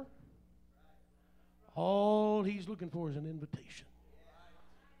door. All he's looking for is an invitation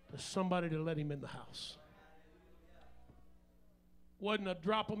to somebody to let him in the house. Wasn't a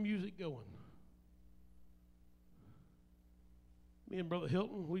drop of music going. Me and Brother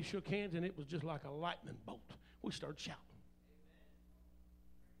Hilton, we shook hands, and it was just like a lightning bolt. We started shouting.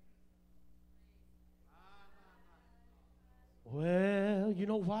 Well, you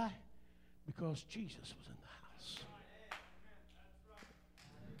know why? Because Jesus was in the house.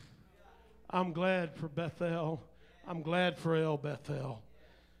 I'm glad for Bethel. I'm glad for El Bethel.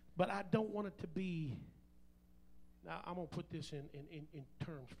 But I don't want it to be, now I'm going to put this in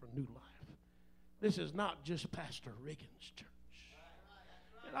terms for New Life. This is not just Pastor Riggins' church.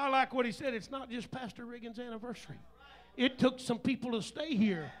 And I like what he said. It's not just Pastor Riggins' anniversary. It took some people to stay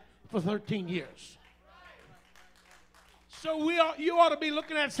here for 13 years. So you ought to be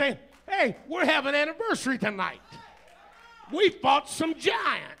looking at it saying, hey, we're having an anniversary tonight. We fought some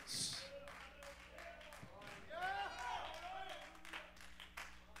giants.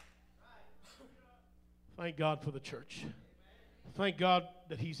 Thank God for the church. Thank God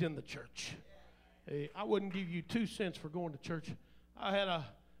that he's in the church. Hey, I wouldn't give you 2 cents for going to church. I had a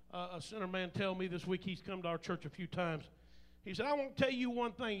center man tell me this week, he's come to our church a few times. He said, I won't tell you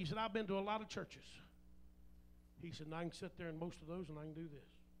one thing. He said, I've been to a lot of churches. He said, and I can sit there in most of those and I can do this.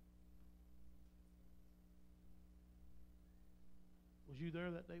 Was you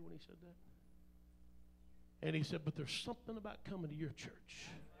there that day when he said that? And he said, but there's something about coming to your church.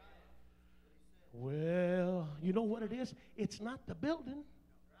 Well, you know what it is? It's not the building.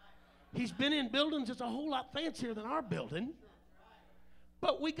 He's been in buildings that's a whole lot fancier than our building.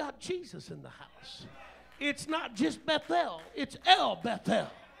 But we got Jesus in the house. It's not just Bethel. It's El Bethel.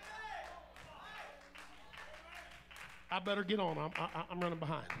 I better get on. I'm running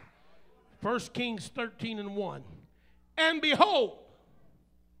behind. 1 Kings 13:1. And behold,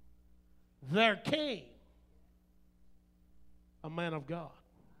 there came a man of God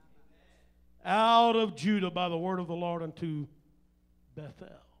out of Judah by the word of the Lord unto Bethel.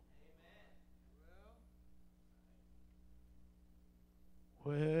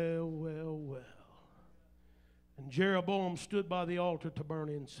 Well, well, well. And Jeroboam stood by the altar to burn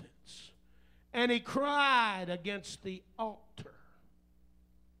incense. And he cried against the altar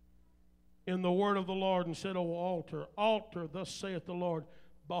in the word of the Lord and said, O altar, altar, thus saith the Lord,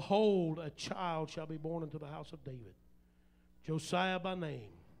 behold, a child shall be born into the house of David, Josiah by name.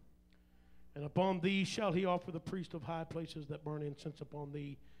 And upon thee shall he offer the priest of high places that burn incense upon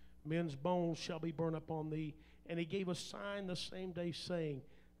thee. Men's bones shall be burned upon thee. And he gave a sign the same day, saying,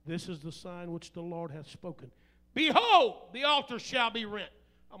 this is the sign which the Lord hath spoken. Behold, the altar shall be rent.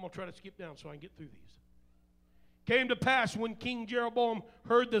 I'm going to try to skip down so I can get through these. Came to pass when King Jeroboam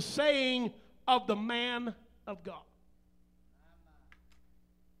heard the saying of the man of God.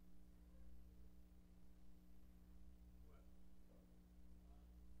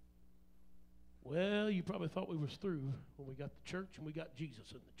 Well, you probably thought we was through when we got the church and we got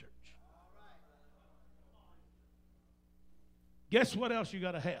Jesus in the church. Guess what else you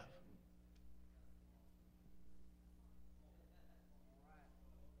got to have?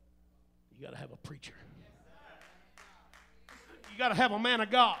 You got to have a preacher. You got to have a man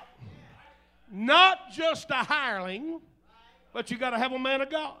of God. Not just a hireling, but you got to have a man of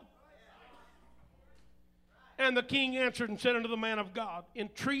God. And the king answered and said unto the man of God,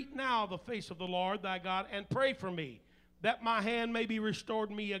 entreat now the face of the Lord thy God, and pray for me, that my hand may be restored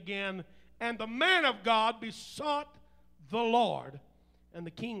me again. And the man of God besought the Lord, and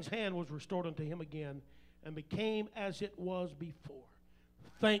the king's hand was restored unto him again, and became as it was before.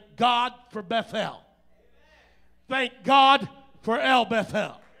 Thank God for Bethel. Thank God for El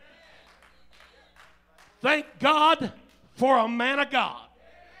Bethel. Thank God for a man of God.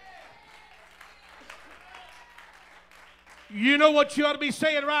 You know what you ought to be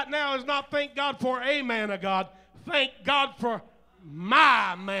saying right now is not thank God for a man of God. Thank God for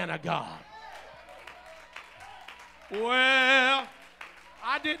my man of God. Well,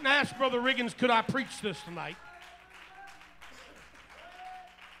 I didn't ask Brother Riggins, could I preach this tonight?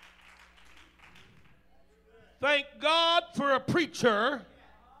 Thank God for a preacher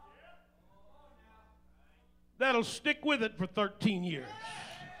that'll stick with it for 13 years.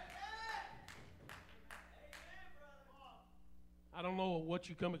 I don't know what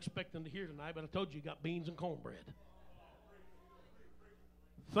you come expecting to hear tonight, but I told you you got beans and cornbread.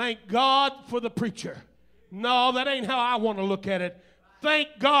 Thank God for the preacher. No, that ain't how I want to look at it. Thank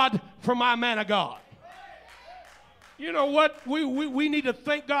God for my man of God. You know what? We need to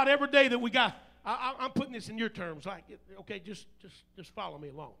thank God every day that we got. I'm putting this in your terms. Like, okay, just follow me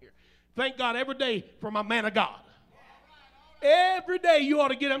along here. Thank God every day for my man of God. Every day you ought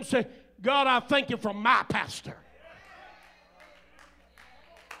to get up and say, God, I thank you for my pastor.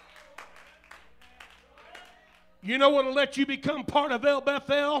 You know what will let you become part of El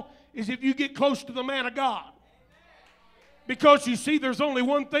Bethel? Is if you get close to the man of God. Because you see, there's only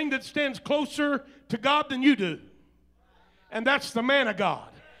one thing that stands closer to God than you do. And that's the man of God.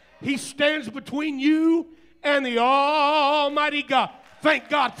 He stands between you and the Almighty God. Thank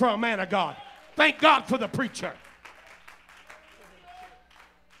God for a man of God. Thank God for the preacher.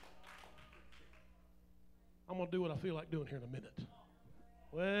 I'm going to do what I feel like doing here in a minute.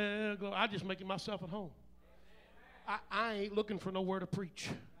 Well, I'm just making myself at home. I ain't looking for nowhere to preach.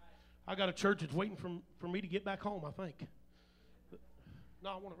 I got a church that's waiting for me to get back home, I think. No,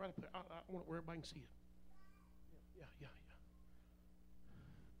 I want it right up there. I want it where everybody can see it. Yeah.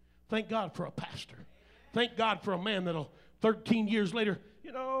 Thank God for a pastor. Thank God for a man that'll 13 years later,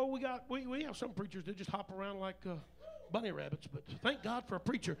 you know, we have some preachers that just hop around like bunny rabbits, but thank God for a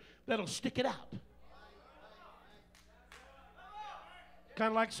preacher that'll stick it out. Kind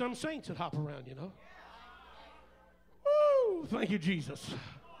of like some saints that hop around, you know. Woo! Thank you, Jesus.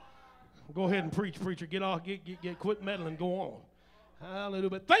 Go ahead and preach, preacher. Get off, quit meddling, go on. Hallelujah.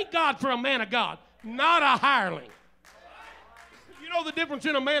 But thank God for a man of God, not a hireling. You know the difference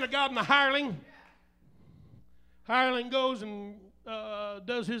in a man of God and a hireling? Hireling goes and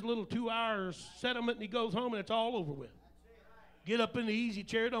does his little 2 hours settlement, and he goes home, and it's all over with. Get up in the easy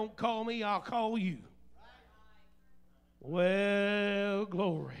chair. Don't call me. I'll call you. Well,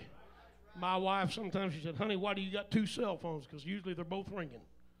 glory. My wife, sometimes she said, honey, why do you got 2 cell phones? Because usually they're both ringing.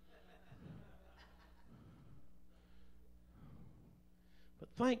 But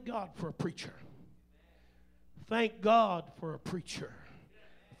thank God for a preacher. Thank God for a preacher.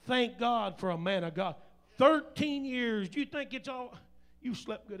 Thank God for a man of God. 13 years. Do you think it's all? You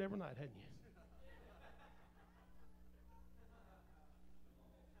slept good every night, hadn't you?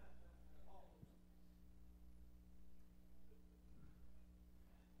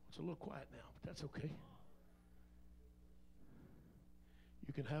 It's a little quiet now, but that's okay.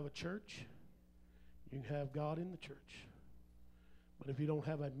 You can have a church. You can have God in the church. But if you don't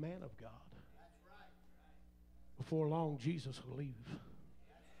have a man of God, before long, Jesus will leave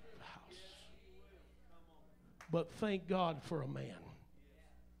the house. But thank God for a man.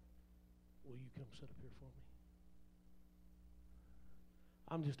 Will you come sit up here for me?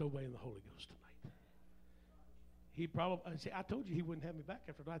 I'm just obeying the Holy Ghost tonight. He probably, see, I told you he wouldn't have me back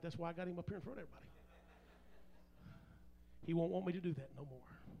after tonight. That's why I got him up here in front of everybody. He won't want me to do that no more.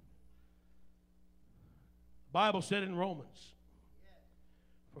 The Bible said in Romans,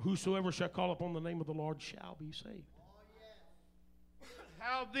 for whosoever shall call upon the name of the Lord shall be saved.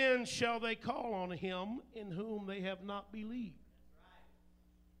 How then shall they call on him in whom they have not believed?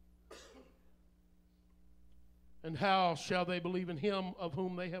 And how shall they believe in him of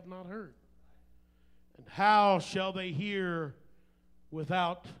whom they have not heard? And how shall they hear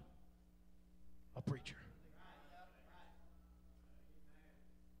without a preacher?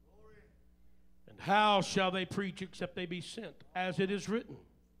 And how shall they preach except they be sent? As it is written,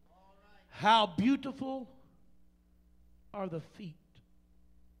 how beautiful are the feet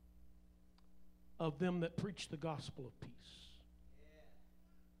of them that preach the gospel of peace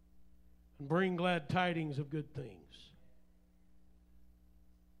and bring glad tidings of good things.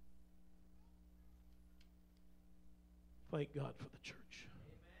 Thank God for the church.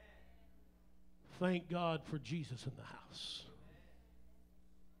 Thank God for Jesus in the house.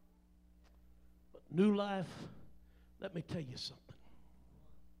 But New Life, let me tell you something.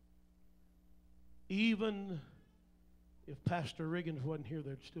 Even if Pastor Riggins wasn't here,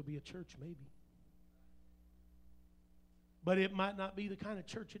 there'd still be a church, maybe. But it might not be the kind of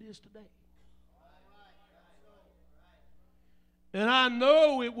church it is today. And I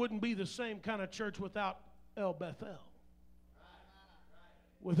know it wouldn't be the same kind of church without El Bethel.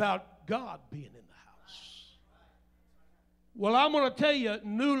 Without God being in the house. Well, I'm going to tell you,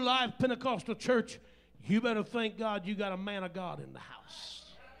 New Life Pentecostal Church, you better thank God you got a man of God in the house.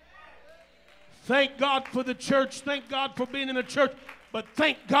 Thank God for the church. Thank God for being in the church. But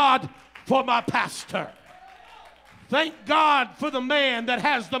thank God for my pastor. Thank God for the man that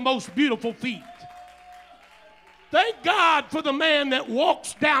has the most beautiful feet. Thank God for the man that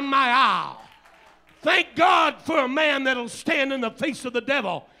walks down my aisle. Thank God for a man that'll stand in the face of the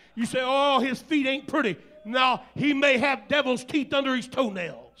devil. You say, oh, his feet ain't pretty. No, he may have devil's teeth under his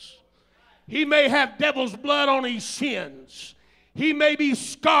toenails. He may have devil's blood on his shins. He may be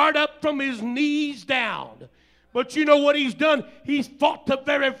scarred up from his knees down. But you know what he's done? He's fought the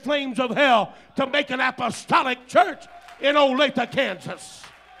very flames of hell to make an apostolic church in Olathe, Kansas.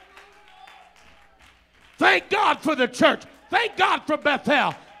 Thank God for the church. Thank God for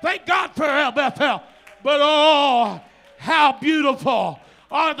Bethel. Thank God for El Bethel. But oh, how beautiful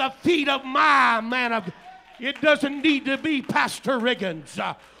are the feet of my man of God. It doesn't need to be Pastor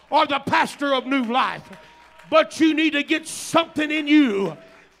Riggins or the pastor of New Life, but you need to get something in you.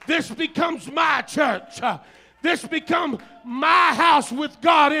 This becomes my church. This becomes my house with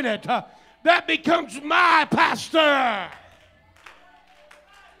God in it. That becomes my pastor.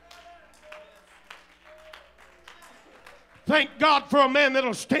 Thank God for a man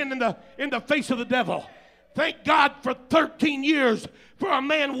that'll stand in the face of the devil. Thank God for 13 years for a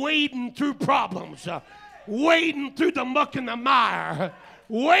man wading through problems, wading through the muck and the mire,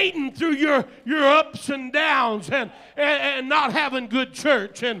 wading through your ups and downs and not having good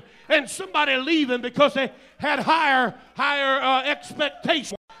church and somebody leaving because they had higher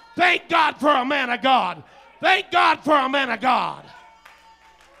expectations. Thank God for a man of God. Thank God for a man of God.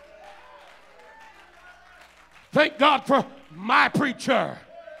 Thank God for my preacher.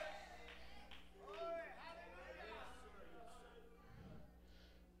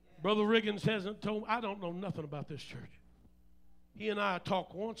 Brother Riggins hasn't told me. I don't know nothing about this church. He and I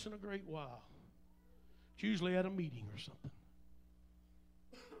talk once in a great while. It's usually at a meeting or something.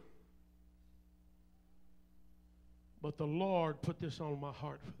 But the Lord put this on my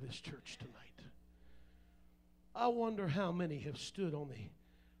heart for this church tonight. I wonder how many have stood on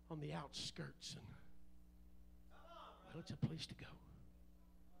the outskirts and, well, it's a place to go.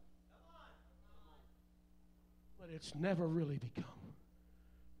 But it's never really become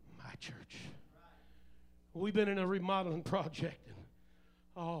my church. We've been in a remodeling project,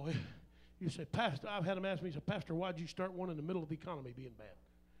 and you say, Pastor, I've had them ask me, Pastor, why'd you start one in the middle of the economy being bad?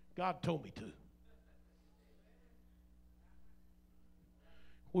 God told me to.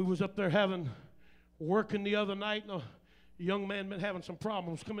 We was up there working the other night, and a young man been having some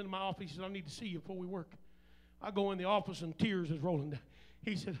problems. Come into my office. He said, I need to see you before we work. I go in the office, and tears is rolling down.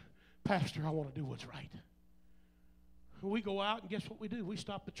 He said, Pastor, I want to do what's right. We go out, and guess what we do? We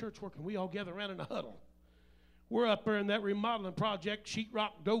stop the church work, and we all gather around in a huddle. We're up there in that remodeling project,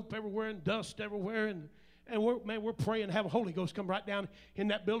 sheetrock, dope everywhere, and dust everywhere, and we're praying to have the Holy Ghost come right down in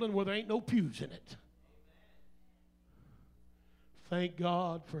that building where there ain't no pews in it. Thank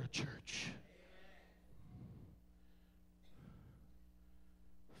God for a church.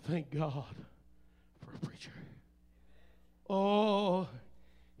 Thank God for a preacher. Oh,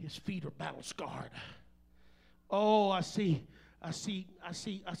 his feet are battle scarred. Oh, I see, pardon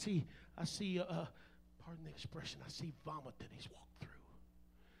the expression, I see vomit that he's walked through.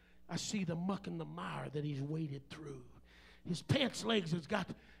 I see the muck and the mire that he's waded through. His pants legs has got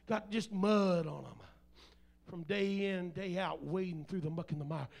just mud on them. From day in, day out, wading through the muck and the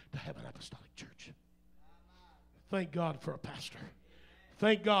mire to have an apostolic church. Thank God for a pastor.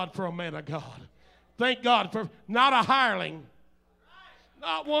 Thank God for a man of God. Thank God for not a hireling.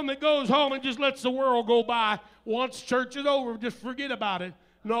 Not one that goes home and just lets the world go by. Once church is over, just forget about it.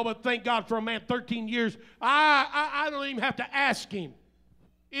 No, but thank God for a man 13 years. I don't even have to ask him.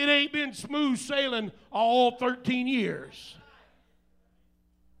 It ain't been smooth sailing all 13 years.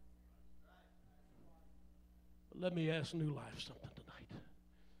 But let me ask New Life something tonight.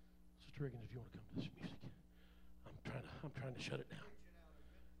 Sister Reagan, if you want to come to this music. I'm trying to shut it down.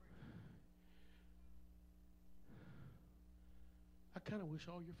 I kind of wish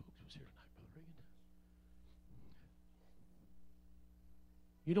all your folks was here tonight, Brother Reagan.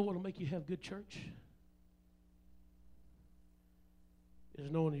 You know what will make you have good church? Is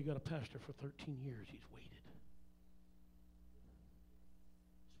knowing you got a pastor for 13 years. He's waited.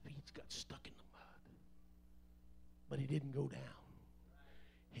 His feet got stuck in the mud. But he didn't go down.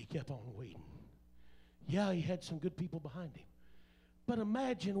 He kept on waiting. Yeah, he had some good people behind him. But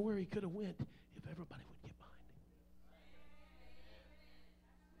imagine where he could have went if everybody would get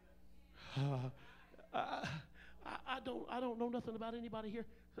behind him. I don't know nothing about anybody here.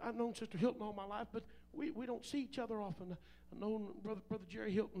 I've known Sister Hilton all my life, but we don't see each other often. I've known Brother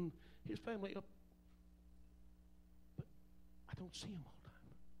Jerry Hilton, his family up. But I don't see him all the time.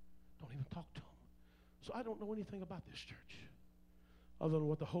 Don't even talk to him. So I don't know anything about this church other than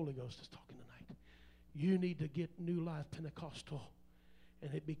what the Holy Ghost is talking tonight. You need to get New Life Pentecostal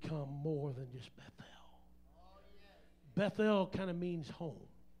and it become more than just Bethel. Bethel kind of means home.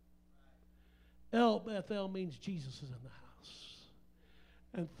 Bethel means Jesus is in the house.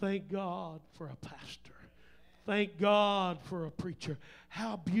 And thank God for a pastor. Thank God for a preacher.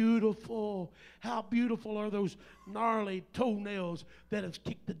 How beautiful are those gnarly toenails that have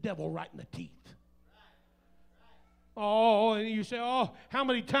kicked the devil right in the teeth. Oh, and you say, oh, how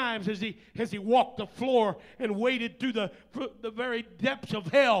many times has he walked the floor and waded through the very depths of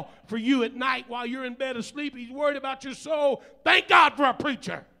hell for you at night while you're in bed asleep? He's worried about your soul. Thank God for a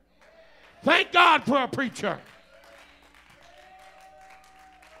preacher. Thank God for a preacher.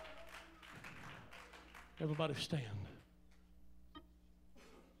 Everybody stand.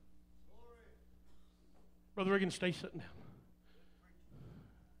 Brother Riggin, stay sitting down.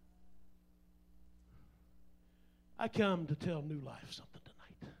 I come to tell New Life something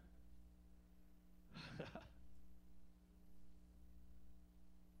tonight.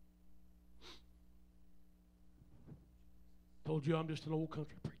 Told you I'm just an old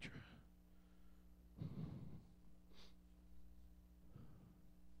country preacher.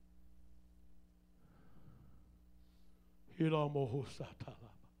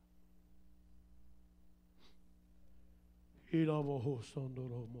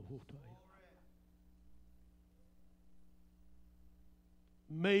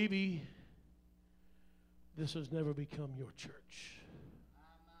 Maybe this has never become your church.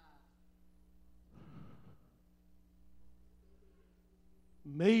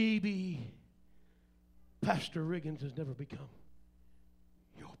 Maybe Pastor Riggins has never become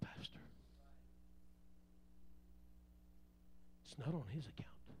your pastor. It's not on his account.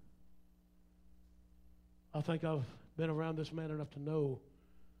 I think I've been around this man enough to know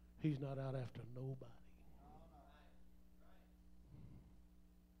he's not out after nobody.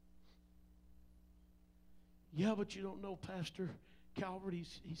 Yeah, but you don't know Pastor Calvert.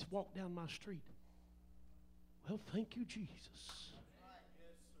 He's walked down my street. Well, thank you, Jesus.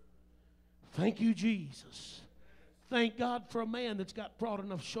 Thank you, Jesus. Thank God for a man that's got broad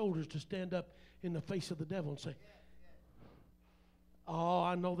enough shoulders to stand up in the face of the devil and say, oh,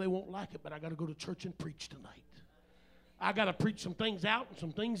 I know they won't like it, but I got to go to church and preach tonight. I got to preach some things out and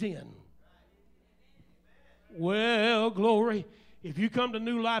some things in. Well, glory. If you come to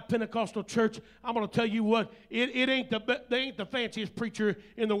New Life Pentecostal Church, I'm going to tell you what, they ain't the fanciest preacher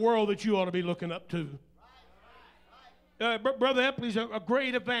in the world that you ought to be looking up to. Brother Epley's a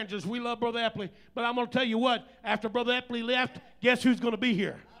great evangelist. We love Brother Epley. But I'm going to tell you what, after Brother Epley left, guess who's going to be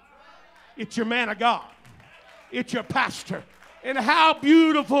here? It's your man of God. It's your pastor. And how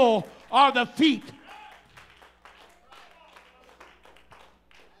beautiful are the feet.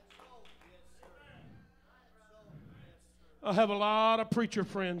 I have a lot of preacher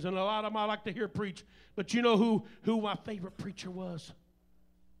friends, and a lot of them I like to hear preach. But you know who my favorite preacher was?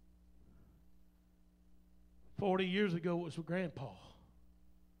 40 years ago, it was Grandpa.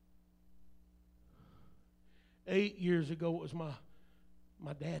 8 years ago, it was my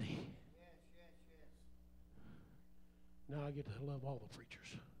daddy. Now I get to love all the preachers.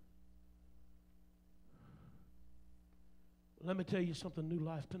 Let me tell you something, New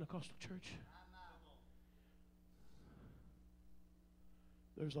Life Pentecostal Church.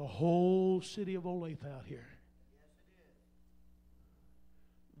 There's a whole city of Olathe out here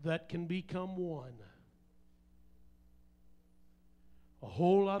that can become one. A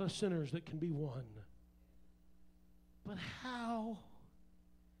whole lot of sinners that can be one. But how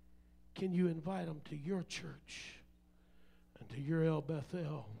can you invite them to your church and to your El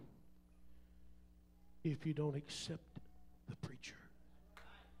Bethel if you don't accept the preacher?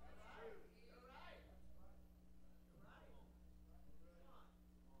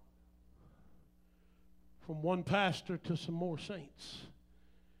 From one pastor to some more saints,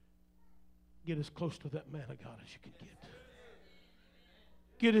 get as close to that man of God as you can get.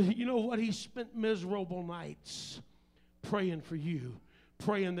 You know what? He spent miserable nights praying for you,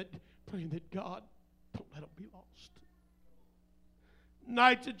 praying that God, don't let him be lost.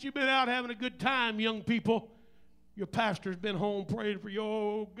 Nights that you've been out having a good time, young people, your pastor's been home praying for you.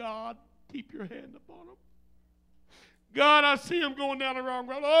 Oh, God, keep your hand upon him. God, I see him going down the wrong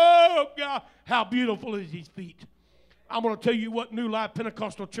road. Oh, God, how beautiful is his feet. I'm going to tell you what, New Life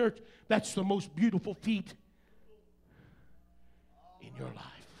Pentecostal Church, that's the most beautiful feet in your life.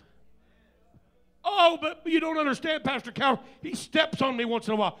 Oh, but you don't understand, Pastor Calvert. He steps on me once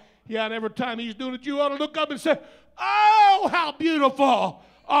in a while. Yeah, and every time he's doing it, you ought to look up and say, oh, how beautiful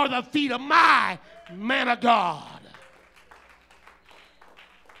are the feet of my man of God.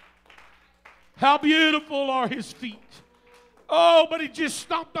 How beautiful are his feet. Oh, but he just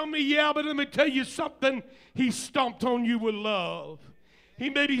stomped on me. Yeah, but let me tell you something. He stomped on you with love. He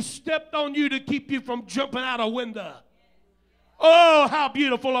maybe stepped on you to keep you from jumping out a window. Oh, how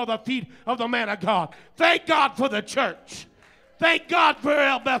beautiful are the feet of the man of God. Thank God for the church. Thank God for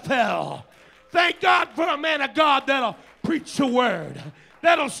El Bethel. Thank God for a man of God that'll preach the word,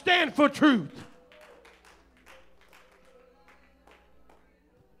 that'll stand for truth.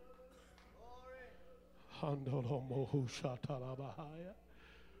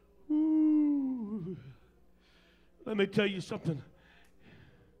 Ooh. Let me tell you something.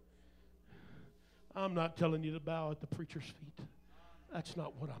 I'm not telling you to bow at the preacher's feet. That's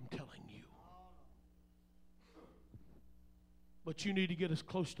not what I'm telling you. But you need to get as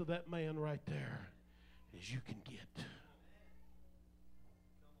close to that man right there as you can get.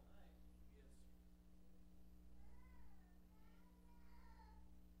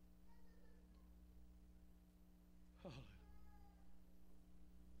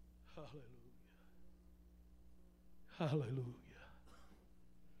 Hallelujah. Hallelujah.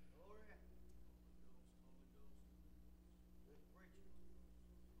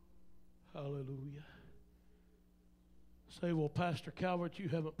 Hallelujah. Say, well, Pastor Calvert, you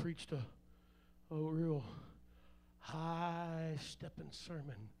haven't preached a real high-stepping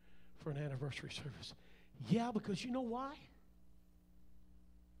sermon for an anniversary service. Yeah, because you know why?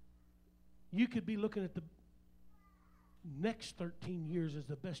 You could be looking at the next 13 years as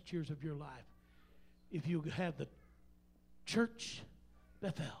the best years of your life if you have the church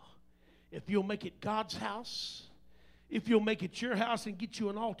Bethel, if you'll make it God's house, if you'll make it your house and get you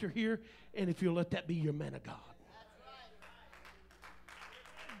an altar here, and if you'll let that be your man of God.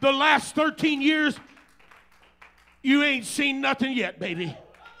 The last 13 years, you ain't seen nothing yet, baby.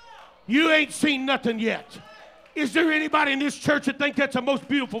 You ain't seen nothing yet. Is there anybody in this church that think that's the most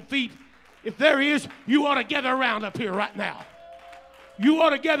beautiful feat? If there is, you ought to gather around up here right now. You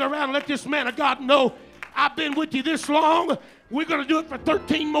ought to gather around and let this man of God know, I've been with you this long. We're going to do it for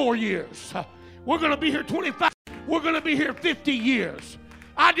 13 more years. We're going to be here 25. We're going to be here 50 years.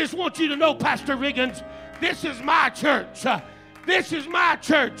 I just want you to know, Pastor Riggins, this is my church. This is my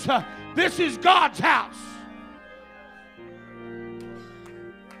church. This is God's house.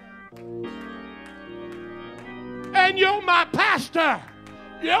 And you're my pastor.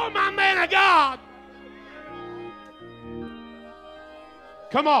 You're my man of God.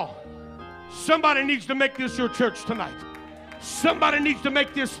 Come on. Somebody needs to make this your church tonight. Somebody needs to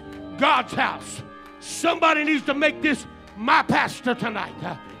make this God's house. Somebody needs to make this my pastor tonight.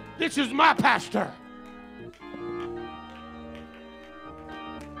 This is my pastor.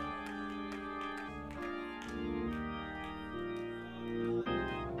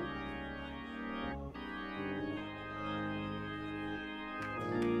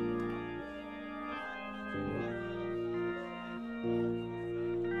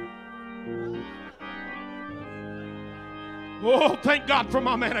 Oh, thank God for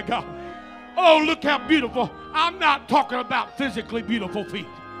my man of God. Oh, look how beautiful. I'm not talking about physically beautiful feet.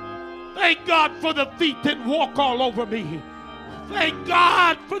 Thank God for the feet that walk all over me. Thank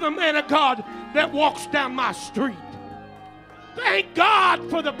God for the man of God that walks down my street. Thank God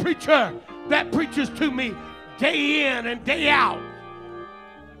for the preacher that preaches to me day in and day out.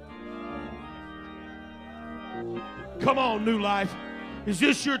 Come on, New Life. Is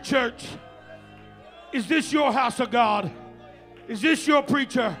this your church? Is this your house of God? Is this your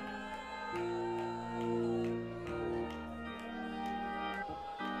preacher?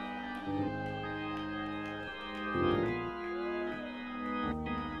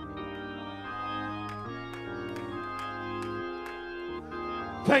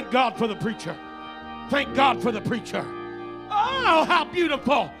 Thank God for the preacher. Thank God for the preacher. Oh, how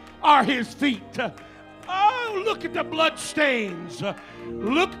beautiful are his feet. Oh, look at the blood stains.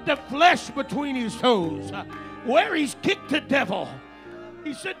 Look at the flesh between his toes. Where he's kicked the devil.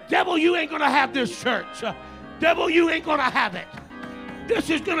 He said, devil, you ain't going to have this church. Devil, you ain't going to have it. This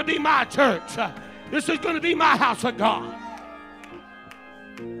is going to be my church. This is going to be my house of God.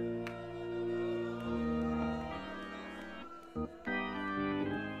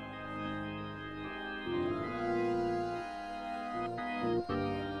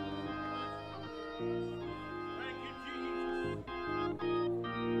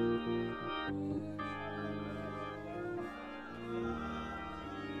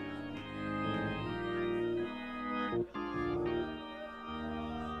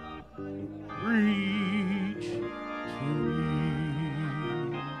 Preach to me,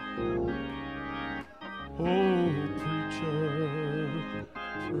 oh preacher,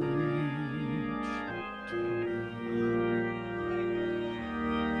 preach to me.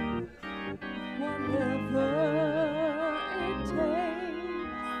 Whatever it takes,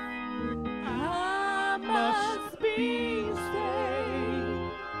 I must be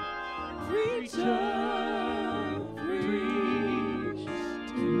saved. Preacher, preach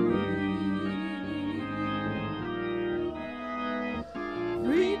to me.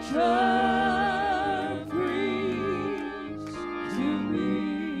 Preacher, preach to me.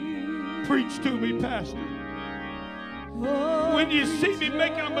 Preach to me, Pastor. Oh, When you see me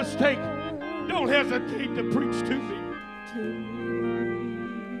making a mistake, don't hesitate to preach to me.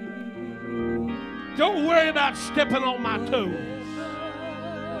 Don't worry about stepping on my toes.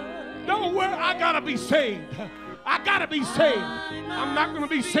 Don't worry, I gotta be saved. I gotta be saved. I'm not gonna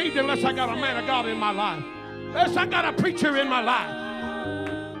be saved unless I got a man of God in my life. Unless I got a preacher in my life.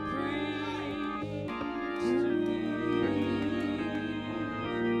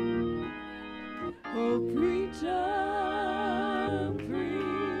 Oh, preacher,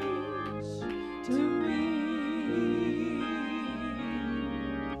 preach to me.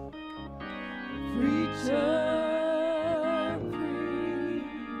 Preacher, preach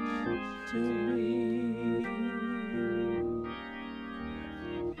to me.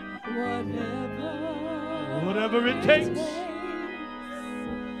 Whatever it takes.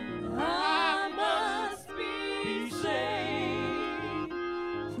 I must be saved.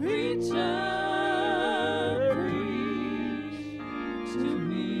 Preacher, preach to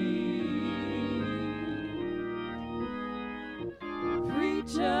me.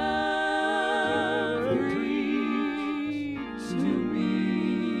 Preacher, preach to me.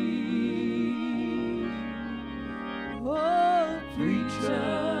 Oh, preacher,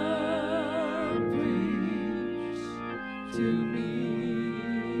 preach to me.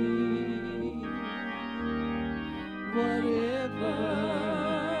 Whatever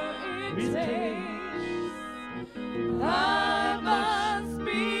it takes, I must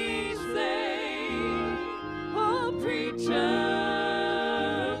be saved. Oh, preacher,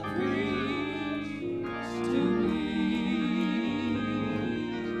 preach to me.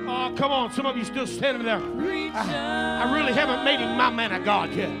 Oh, come on. Some of you still standing there. I really haven't made him my man of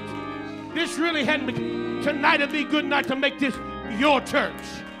God yet. This really hadn't been. Tonight would be a good night to make this your church.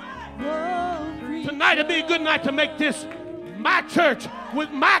 Tonight would be a good night to make this my church with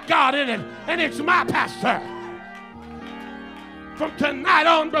my God in it, and it's my pastor. From tonight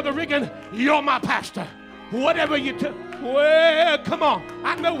on, Brother Riggin, you're my pastor. Whatever you do. Well, come on.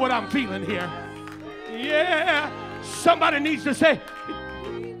 I know what I'm feeling here. Yeah. Somebody needs to say,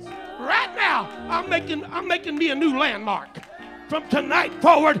 right now, I'm making me a new landmark. From tonight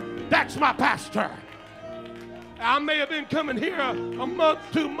forward, that's my pastor. I may have been coming here a month,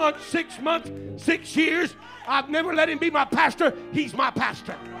 2 months, 6 months, 6 years. I've never let him be my pastor. He's my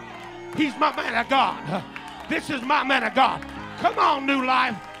pastor. He's my man of God. This is my man of God. Come on, New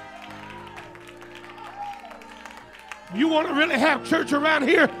Life. You want to really have church around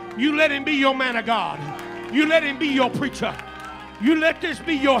here? You let him be your man of God. You let him be your preacher. You let this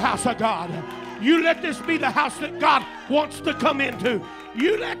be your house of God. You let this be the house that God wants to come into.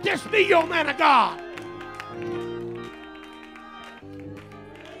 You let this be your man of God.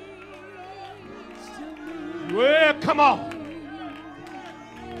 Well, come on.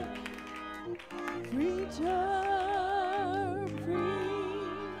 Preacher,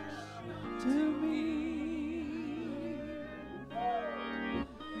 preach to me.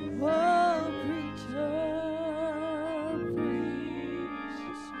 Oh, preacher,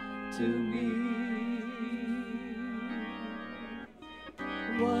 preach to me.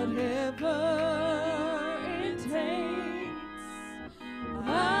 Whatever it takes,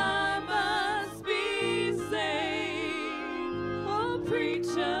 I must be saved. Oh,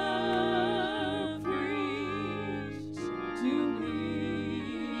 preacher, preach to me.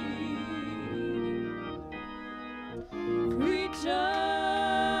 Preacher,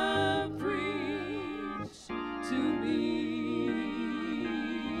 preach to me.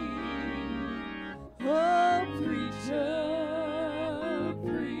 Oh, preacher,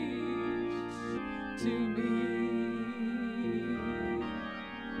 preach to me.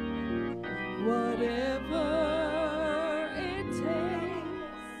 Whatever it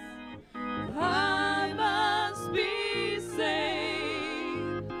takes, I must be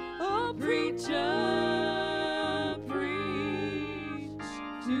saved. Oh, preacher, preach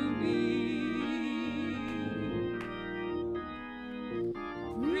to me.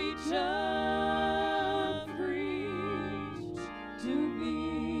 Preacher, preach to me.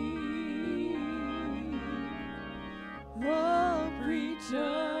 Oh,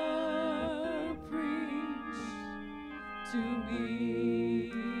 preacher, preach to me.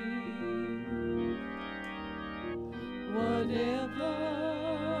 Whatever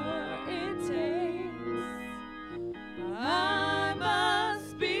it takes, I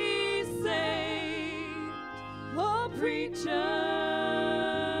must be saved. Oh, preacher,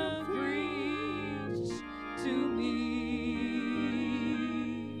 preach to me.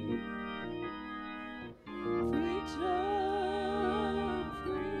 Preacher,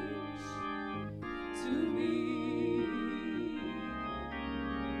 preach to me.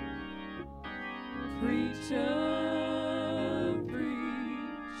 Preacher,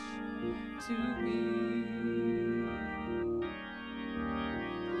 preach to me.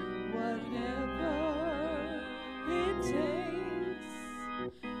 Whatever it takes,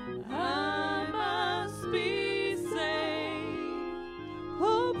 I must be saved.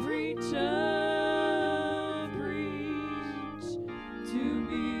 Oh, preacher, preach to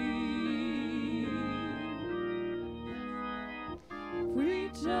me.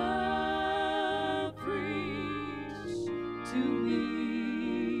 Preacher,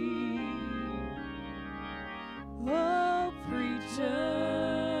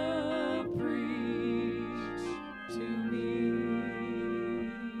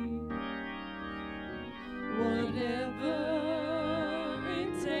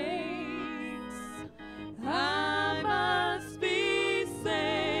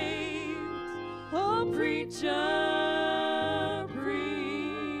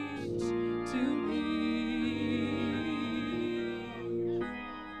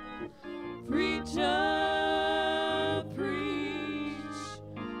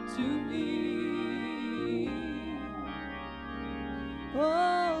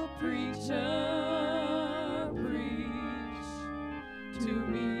 Oh, preacher, preach to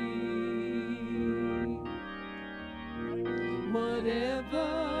me. Whatever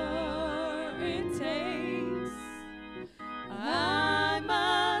it takes, I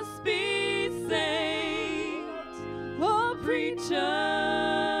must be saved. Oh,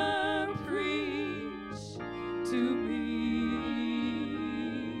 preacher, preach to me.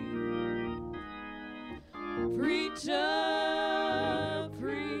 Preacher,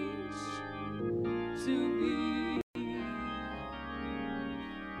 preach to me.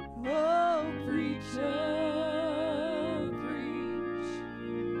 Oh, preacher, preach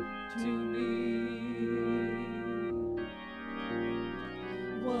to me.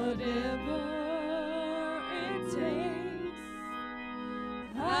 Whatever it takes,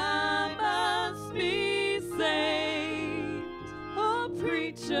 I must be saved. Oh,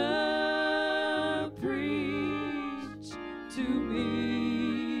 preacher, preach to me.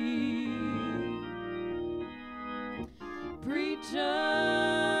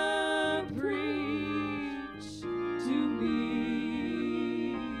 Preacher, preach to me.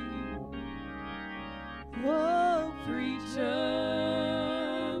 Oh,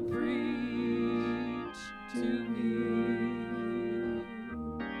 preacher, preach to me.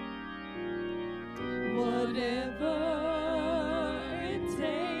 Whatever it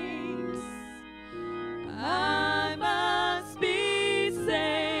takes, I must be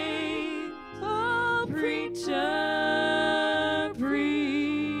saved. Oh, preacher,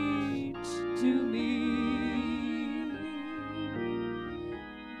 preach to me.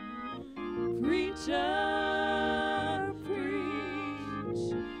 Preacher, preach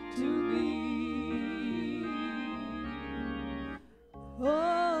to me.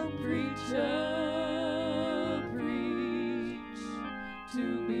 Oh, preacher, preach to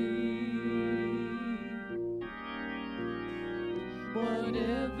me.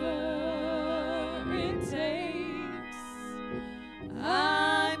 Whatever it takes,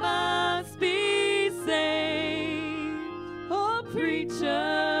 I must be saved. Oh,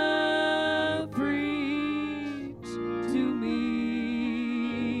 preacher, preach to me.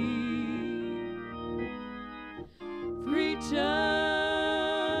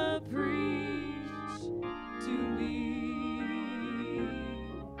 Preacher, preach to me.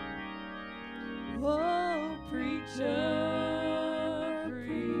 Oh, preacher,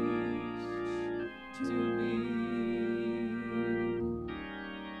 preach to me.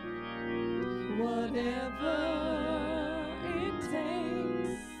 Whatever it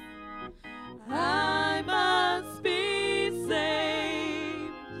takes, I must be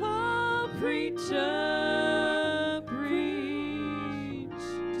saved. Oh, preacher, preach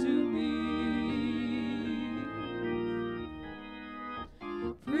to me.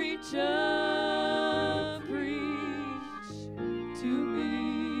 Preacher, preach to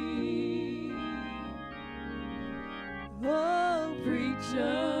me. Oh,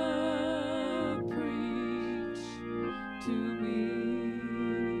 preacher, preach to me.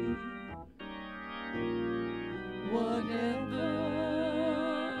 Whatever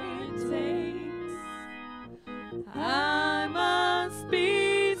it takes, I must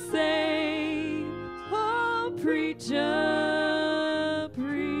be saved. Oh, preacher,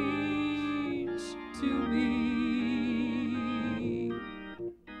 preach to me.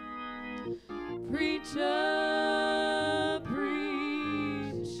 Preacher,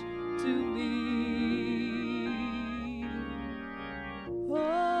 preach to me.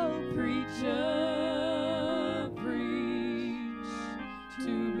 Oh, preacher, preach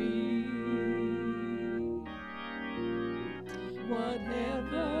to me.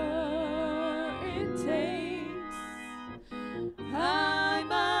 Whatever it takes, I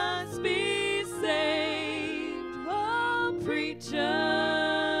must be saved. Oh,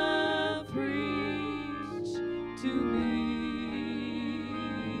 preacher, preach to me.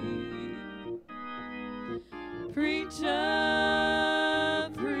 Preacher,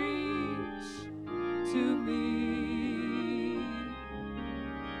 preach to me.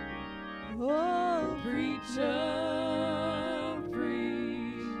 Oh, preacher,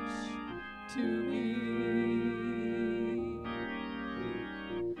 preach to me.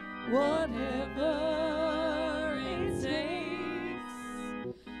 Whatever it takes,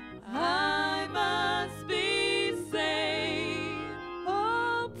 I must be saved.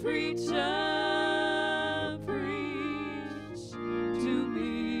 Oh, preacher, preach to me.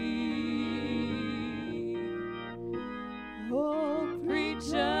 Oh,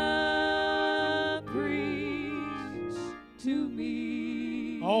 preacher, preach to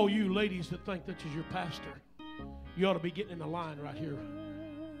me. All you ladies that think that is your pastor, you ought to be getting in the line right here,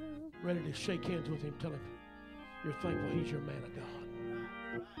 ready to shake hands with him, tell him you're thankful he's your man of God.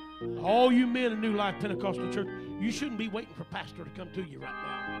 All you men in New Life Pentecostal Church, you shouldn't be waiting for pastor to come to you right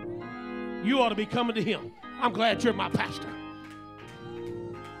now. You ought to be coming to him. I'm glad you're my pastor.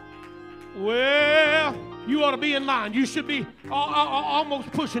 Well, you ought to be in line. You should be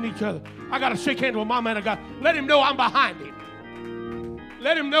almost pushing each other. I got to shake hands with my man of God. Let him know I'm behind him.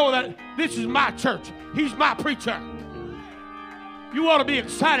 Let him know that this is my church. He's my preacher. You ought to be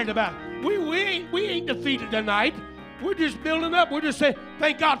excited about it. We ain't defeated tonight. We're just building up. We're just saying,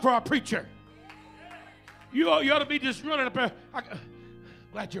 thank God for our preacher. You ought to be just running up there.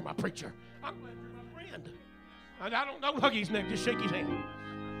 Glad you're my preacher. I'm glad you're my friend. And I don't hug his neck, just shake his hand.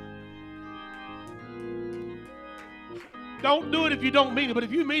 Don't do it if you don't mean it, but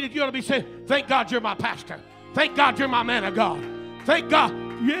if you mean it, you ought to be saying, thank God you're my pastor. Thank God you're my man of God. Thank God.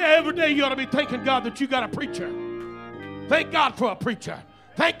 Yeah, every day you ought to be thanking God that you got a preacher. Thank God for a preacher.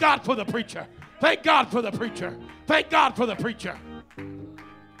 Thank God for the preacher. Thank God for the preacher. Thank God for the preacher.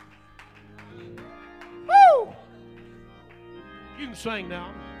 Woo! You can sing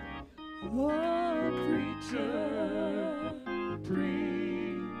now. Oh, preacher,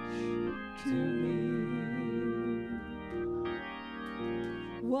 preach to me.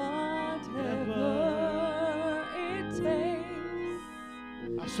 Whatever it takes.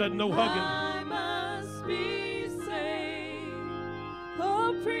 I said no hugging. I must be saved.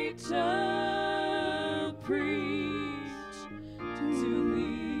 Oh, preacher, preach to me.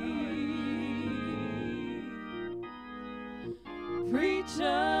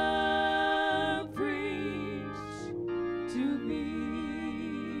 Preacher, preach to me.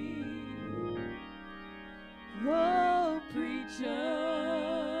 Oh,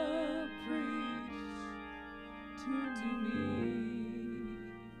 preacher, preach to me.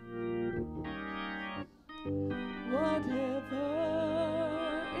 Whatever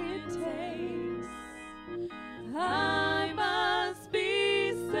it takes, I must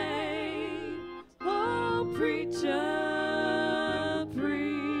be saved. Oh, preacher,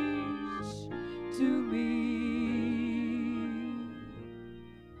 preach to me.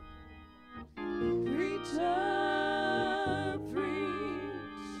 Preacher, preach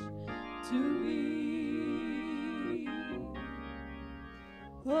to me.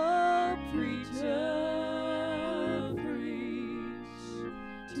 Oh, preacher, preach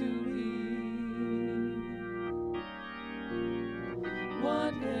to me.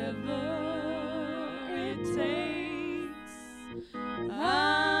 Whatever it takes,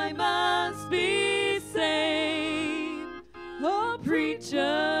 I must be saved. Oh,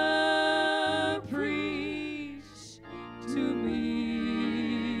 preacher, preach to me.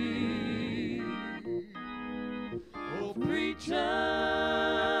 Oh,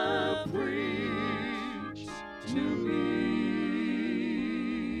 preacher, preach to me.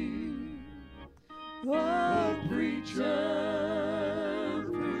 Oh, preacher,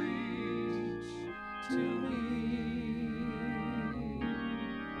 preach to me.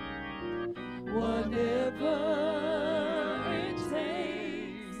 Whatever it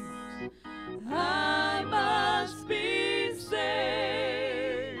takes, I must be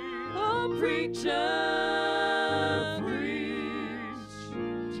saved. Oh, preacher,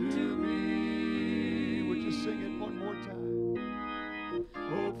 preach to me. Would you sing it one more time?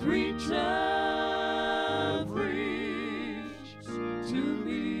 Oh, preacher, preach to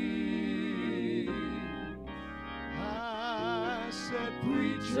me. I said,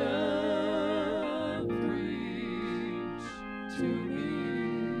 Preacher, preach to me.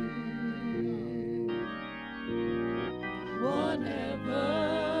 Whatever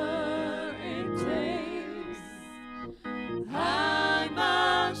it takes, I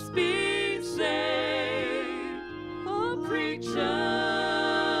must be saved. Oh, preacher,